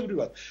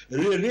ჩვეულებრივად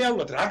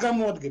რეალურად რა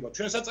გამოადგება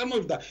ჩვენ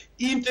საწარმოებს და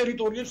იმ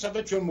ტერიტორიებს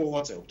სადაც ჩვენ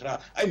მოვაწევთ რა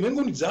აი მე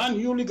მგონი ძალიან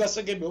იული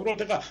გასაგებია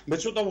უბრალოდ ეხლა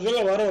მე ცოტა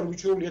ვღელა ვარ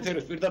მიჩვეული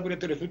ეთერეს პირდაპირ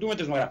ეთერეს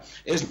მithumetes მაგრამ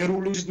ეს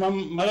ნერვული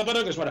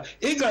მალაპარაკეს მაგრამ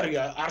ეგ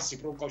არის არსი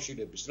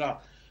პროფკავშირების რა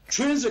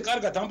ჩვენზე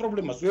კარგად ამ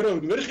პრობლემას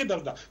ვერავინ ვერ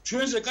ხედავს და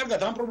ჩვენზე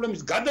კარგად ამ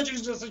პრობლემის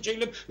გადაჭრისას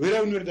შეიძლება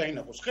ვერავინ ვერ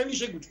დაინახოს. ხელი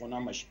შეგვიწყონ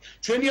ამაში.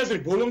 ჩვენი აზრი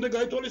ბოლომდე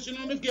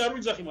გაითვალისწინოთ კი არ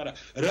ვიცახი, მაგრამ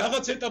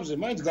რაღაც ეტაპზე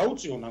მაინც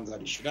გაუწიონ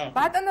ანგარიში რა.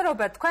 ბატონო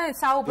რობერტ, თქვენ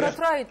საუბრობთ,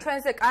 რომ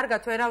ჩვენზე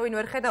კარგად ვერავინ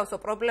ვერ ხედავსო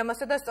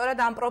პრობლემასო და სწორედ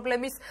ამ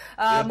პრობლემის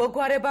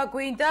მოგვარება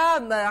გვინდა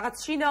რაღაც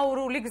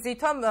შინაურული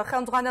გზით,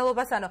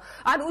 ხელმძღვანელობასანო.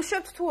 ან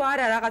უშვებთ თუ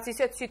არა რაღაც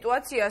ისეთ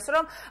სიტუაციას,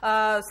 რომ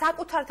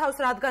საკუთარ თავს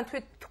რადგან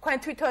თქვენ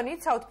თვითონ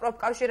იცავთ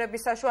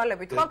პროფკავშირების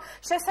საშუალებით, ხომ?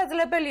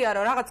 შესაძლებელია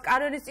რომ რაღაც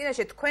კანონის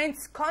წინაშე თქვენც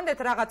გქონდეთ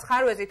რაღაც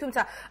ხარვეზი,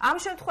 თუმცა ამ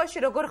შემთხვევაში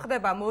როგორ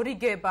ხდება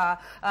მორიგება,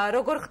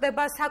 როგორ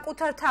ხდება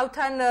საკუთარ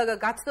თავთან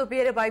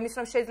გაცნობიერება იმის,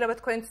 რომ შეიძლება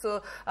თქვენც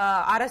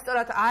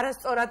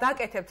არასწორად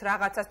აკეთებთ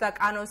რაღაცას და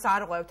კანონს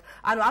არღვევთ.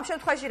 ანუ ამ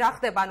შემთხვევაში რა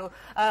ხდება? ანუ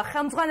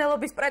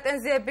ხელმძღვანელობის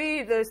პრეტენზიები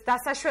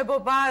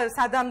დასაშვებობა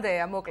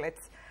სადამდეა, მოკლედ.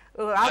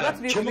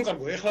 ალბათ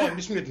შემოკარგო, ეხლა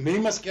მისმენთ მე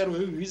იმას კი არ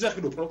ვიზახი,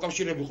 რომ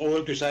პროფკავშირები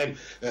ყოველთვის აი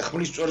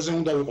ხმლის წვერზე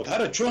უნდა ვიყოთ.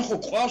 არა, ჩვენ ხო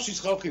ყავს ის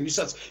ხალხი,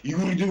 ვისაც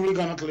იურიდიული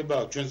განათლება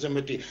აქვს, ჩვენზე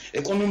მეტი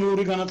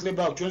ეკონომიური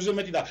განათლება აქვს, ჩვენზე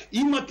მეტი და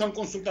იმათთან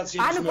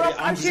კონსულტაციების ანუ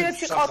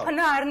პროფკავშირებში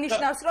ყოფნა არ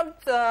ნიშნავს, რომ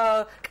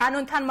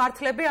კანონთან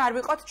მართლები არ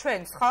ვიყოთ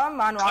ჩვენც, ხო?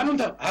 ანუ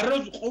კანონთან არა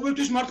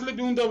ყოველთვის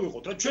მართლები უნდა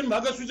ვიყოთ, რა ჩვენ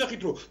მაგას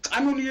ვიზახით, რომ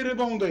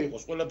კანონიერება უნდა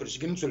იყოს ყველაფერში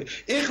გენცვლი.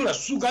 ეხლა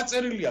სულ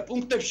გაწერილია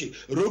პუნქტებში,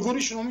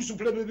 როგორი შრომის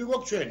უფლებები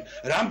გვაქვს ჩვენ,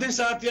 რამდენ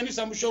საათიანი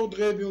სამუშაო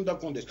დღეები უნდა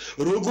კონდეს,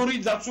 როგორი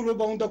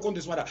დაცულობა უნდა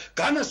კონდეს, მაგრამ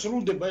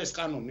განასრულდება ეს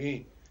კანონი?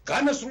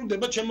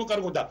 განასრულდება ჩემო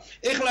კარგო და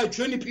ეხლა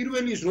ჩვენი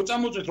პირველი ის რო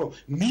წამოწეთ, რომ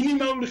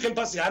მინიმალური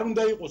ხელფასი არ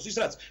უნდა იყოს ის,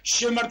 რაც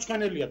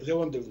შემარცხვენელია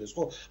დღევანდელ დღეს,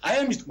 ხო? აი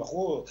ამის თქმა,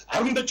 ხო?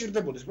 არ უნდა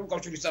ჭირდებოდეს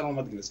პროფკავშირის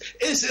წარმომადგენლებს.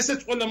 ესეც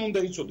ყველამ უნდა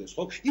იცოდეს,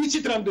 ხო?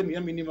 იცით რამდენია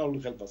მინიმალური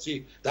ხელფასი?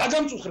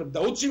 დაგამწუხრებ და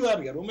 20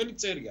 ლარია, რომელიც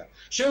წერია.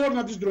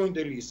 შევარნაძის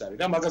დროინდელი ის არის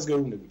რა, მაგას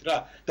გეუბნებით რა.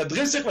 და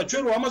დღეს ეხლა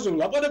ჩვენ რო ამაზე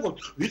ვლაპარაკობთ,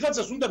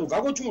 ვიღაცას უნდა რომ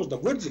გაგვაჩუმოს და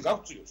გვერდზე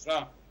გავწიოს რა.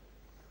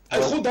 აი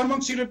ხო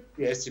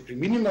დამამცირებელია ეს ციფრი,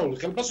 მინიმალური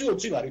ხელფასი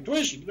 20 ლარი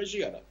თვეში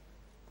არა.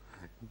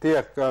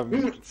 დიახ,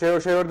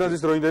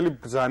 შევარდნაძის დროინდელი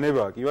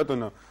ბრძანება, კი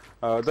ბატონო,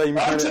 და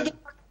იმის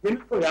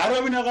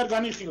არავინ აღარ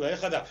განიხილა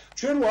ეხლა და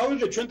ჩვენ რო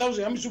ავიღეთ ჩვენ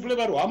თავზე ამის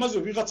უფლება რომ ამაზე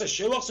ვიღაცა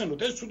შევახსენოთ,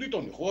 ეს ცუდი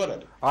ტონი ხო არ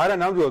არის? არა,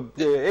 ნამდვილად,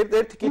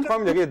 ერთი კითხვა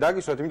მინდა კიდე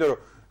დაგისვათ, იმიტომ რომ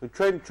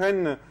ჩვენ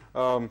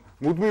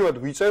მუდმივად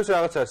გვიწევს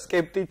რაღაცა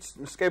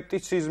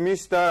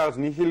სკეპტიციზმის და რაღაც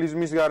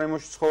ნიჰილიზმის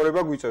გარემოში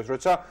ცხოვრება გვიწევს,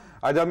 როცა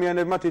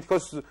ადამიანებმა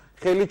თითქოს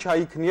ხელი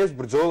ჩაიქნიეს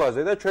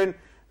ბრძოლაზე და ჩვენ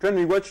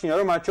მიგვაჩნია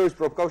რომ მათ შორის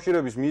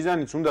პროფკავშირების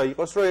მიზანიც უნდა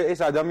იყოს რომ ეს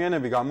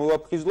ადამიანები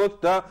გამოვაფხიზლოთ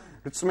და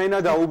რწმენა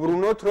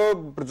დაუბრუნოთ რომ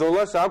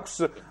ბრძოლას აქვს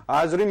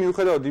აზრი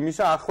მიუხედავად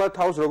იმისა ახლა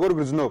თავს როგორ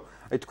გრძნობ.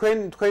 აი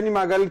თქვენი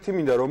მაგალითი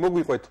მინდა რომ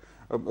მოგვიყვეთ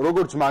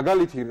როგორც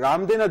მაგალითი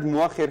რამდენად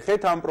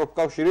მოახერხეთ ამ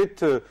პროფკავშირით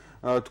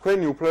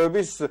თქვენი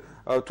უფლებების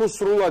თუ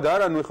სრულად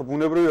არა, ნუ ეხლა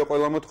ბუნებრივია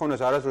ყველა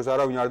მოთხოვნას არასდროს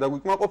არავინ არ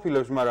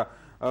დაგვიკმაყოფილებს, მაგრამ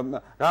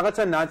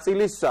რაღაცა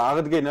ნაწილის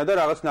აღდგენა და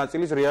რაღაც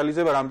ნაწილის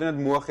რეალიზება რამდენად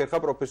მოახერხა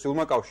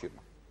პროფესიულმა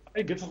კავშირმა.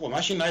 აი გეტყვი,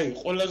 მაშინ აი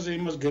ყველაზე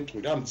იმას გეტყვი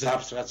რა,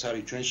 მძაფს რაც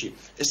არის ჩვენში.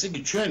 ესე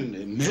იგი ჩვენ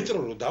მეტრო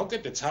რო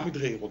დავკეტეთ 3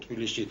 დღე იყო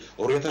თბილისში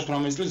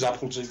 2018 წლის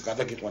ზაფხულზე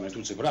გადაგიყვანეთ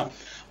უცებ რა.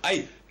 აი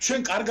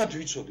ჩვენ კარგად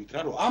ვიცოდით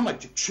რა, რომ ამათ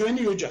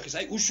ჩვენი ოჯახის,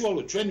 აი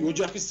უშუალოდ ჩვენი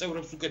ოჯახის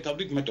წევრებს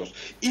უკეთავდით მეტროს.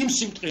 იმ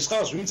სიმტყის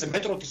ხალხს, ვინც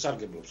მეტროთი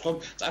სარგებლობს, ხო?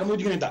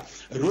 წარმოიდგინეთ და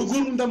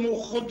როგორ უნდა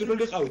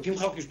მოხდრილიყავით იმ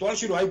ხალხის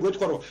თვალში, რომ აი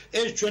გვეთქვა, რომ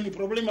ეს ჩვენი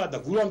პრობლემაა და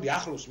გულამდე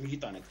ახლოს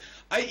მიგიტანეთ.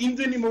 აი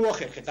იმდენი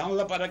მოახერხეთ ამ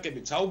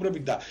ლაპარაკებით,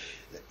 საუბრებით და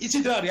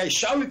იცით რა არის, აი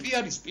შავი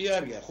პიარის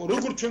პიარია, ხო?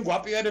 როგორ ჩვენ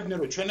გვაპიარებდნენ,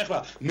 რომ ჩვენ ახლა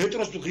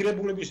მეტროს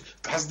ღირებულების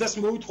გაზდას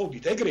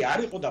მოვითხოვდით, ეგრე არ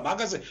იყო და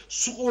მაგაზე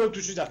სულ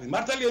ყოველთვის ვიზახდით.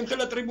 მართალია იმ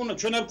ხელა ტრიბუნა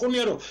ჩვენ არ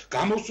გქონია, რომ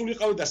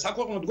გამოსულიყავით და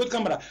საქვეყნოდ გვეთქვა,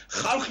 მაგრამ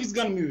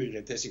ხალხისგან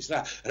მივიღეთ ეს ის რა.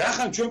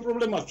 რახან ჩვენ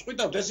პრობლემას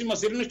წყვიტავთ, ეს იმას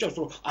ირნიშნავს,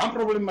 რომ ამ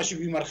პრობლემაში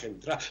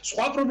ვიმარხევით რა.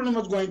 სხვა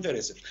პრობლემაც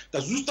გვაინტერესებს და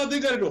ზუსტად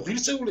ეგ არის, რომ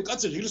ღირსეული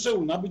კაცი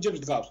ღირსეულ ნაბიჯებს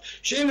დგავს.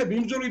 შეიძლება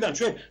იმ ბრძოლიდან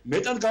ჩვენ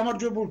მეტად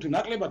გამარჯვებული თუ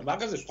ნაკლებად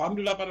მაგაზე სხვა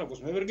ლაპარაკოს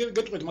მე ვერ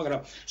გეტყვით,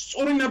 მაგრამ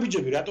სწორი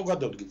ნაბიჯები რატო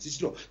გადავდგით?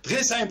 იცით რომ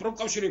დღეს აი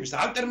პროფკავშირების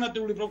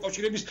ალტერნატიული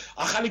პროფკავშირების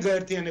ახალი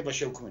გაერთიანება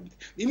შევქმნით.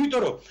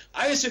 იმიტომ რომ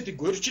აი ესეთი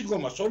გვერდში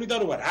დგომა,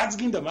 სოლიდარობა, რაც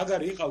გინდა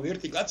მაგარი იყავ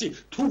ერთი კაცი,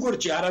 თუ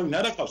გვერდში არავინ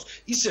არ აყავს,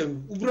 ისე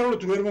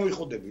უბრალოდ ვერ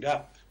მოიხოდები რა.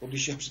 მოდი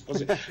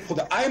შემსწრე. ხო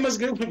და აი მას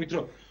გეუბნებით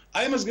რომ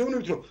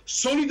რომ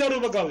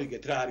სოლიდარობა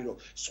გავიგეთ რა არის რომ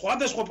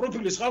სხვადასხვა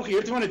პროფილის ხალხი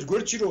ერთმანეთს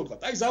გვერდში რო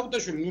დგათ. აი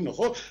ზაუტაშვილი ნინო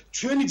ხო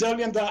ჩვენი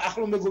ძალიან და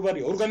ახლო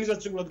მეგობარია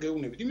ორგანიზაციულად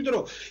გეუბნებით. იმიტომ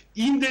რომ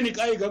იმდენი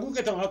კაი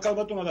გაგვიკეთა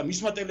მაკალბატონა და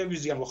მისმა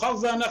ტელევიზიამ ხო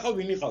ხალხს დაანახავ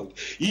ვინ იყავით.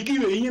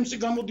 იგივე IMC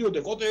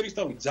გამოდიოდა კოტე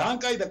ერისთავით ძალიან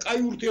კაი და კაი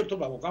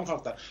ურთიერთობა გვაქვს ამ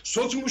ხალხთან,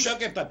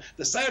 სოციმუშაკებთან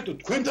და საერთოდ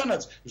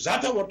თქვენთანაც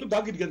მზათა ვარ თუ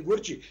დაგიდგეთ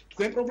გვერდში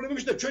თქვენ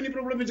პრობლემებში და ჩვენი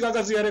პრობლემებს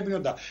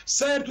გაგაზიარებინოთ და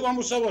საერთო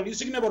ამოსავალი ის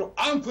იქნება რომ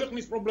ამ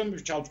ქვეყნის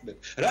პრობლემებს ჩავწვდეთ.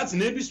 რაც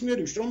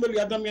ნებისმიერი შრომელი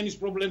ადამიანი ის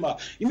პრობლემაა,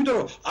 იმიტომ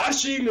რომ არ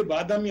შეიძლება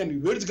ადამიანი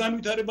ვერც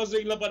განვითარებაზე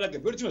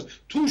ილაპარაკებს, ვერც იმას,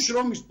 თუ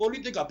შრომის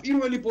პოლიტიკა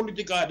პირველი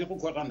პოლიტიკა არ იყო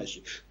ქვეყანაში,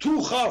 თუ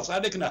ხალხს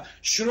არ ექნა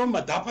შრომა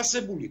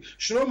დაფასებული,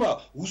 შრომა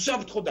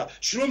უსაფრთხო და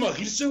შრომა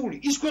ღირსეული,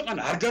 ის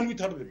ქვეყანა არ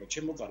განვითარდება,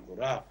 ჩემო კარგო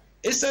რა.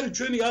 ეს არის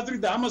ჩვენი აზრი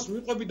და ამას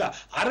მიყვები და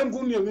არ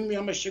მგონია ვინმე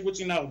ამას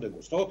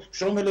შეგვეწინააღმდეგოს, ხო?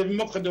 შრომელები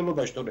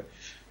მოხდელობაში თორე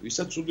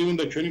ვისაც ცუდი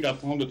უნდა ჩვენი რა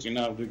თქმა უნდა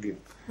წინააღმდეგია.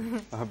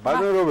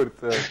 ბატონ რობერტ,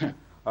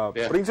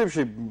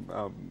 პრინციპში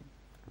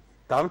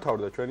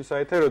დამთავრდა ჩვენი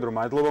საეთერო, რომ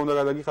მადლობა უნდა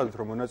გადაგიხადოთ,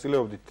 რომ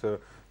მონაწილეობდით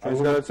ჩვენს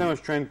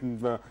გადაცემაში. ჩვენ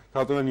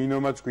ქალბატონ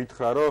ნინომაც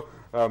გითხრა, რომ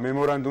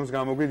მემორანდუმს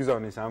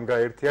გამოგვიგზავნის ამ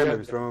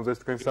გაერთიანების, რომელზეც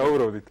თქვენ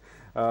საუბრობდით.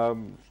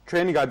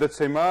 ჩვენი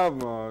გადაცემა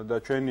და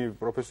ჩვენი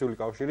პროფესიული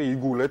კავშირი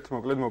იგულეთ,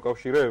 მოკლედ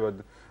მოკავშირეებად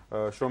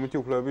შრომითი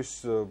უფლებების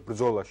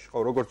ბრძოლაში. ხო,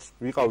 როგორც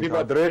ვიყავით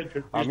ადრე,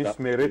 ამის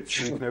მერეც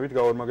ვიქნებით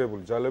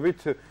გაორმაგებული ძალებით.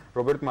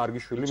 რობერტ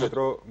მარგიშვილი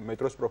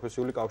მეტროს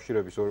პროფესიული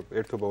კავშირების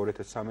ერთობა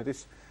 2013-ის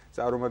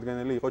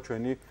წარმომადგენელი იყო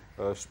ჩვენი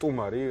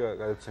სტუმარი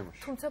გადაცემაში.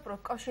 თუმცა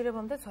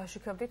პროფკავშირებამდეც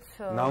ვაშიქებდით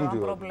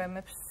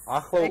პრობლემებს.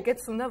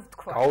 ეგეც უნდა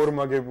ვთქვა.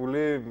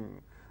 გაორმაგებული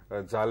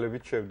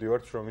ძალებით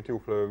შევდივართ შრომითი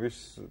უფლებების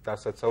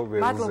დასაცავ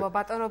ველზე. მადლობა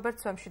ბატონ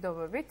რობერტს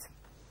ვემშვიდობებით.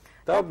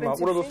 და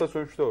მაყურებელსაც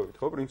ვემშვიდობებით,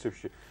 ხო,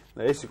 პრინციპში.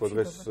 ეს იყო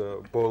დღეს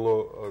ბოლო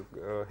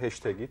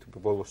ჰეშთეგით,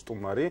 ბოლო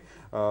სტუმარი.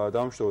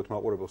 დავამშვიდობოთ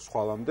მაყურებელს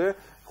ხვალამდე,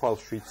 ხვალ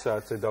 7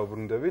 საათზე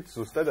დავბრუნდებით,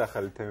 ზუსტად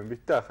ახალი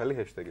თემებით და ახალი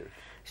ჰეშთეგებით.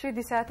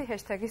 7 საათი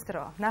ჰეშთეგის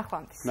დრო.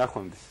 ნახვამდის.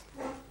 ნახვამდის.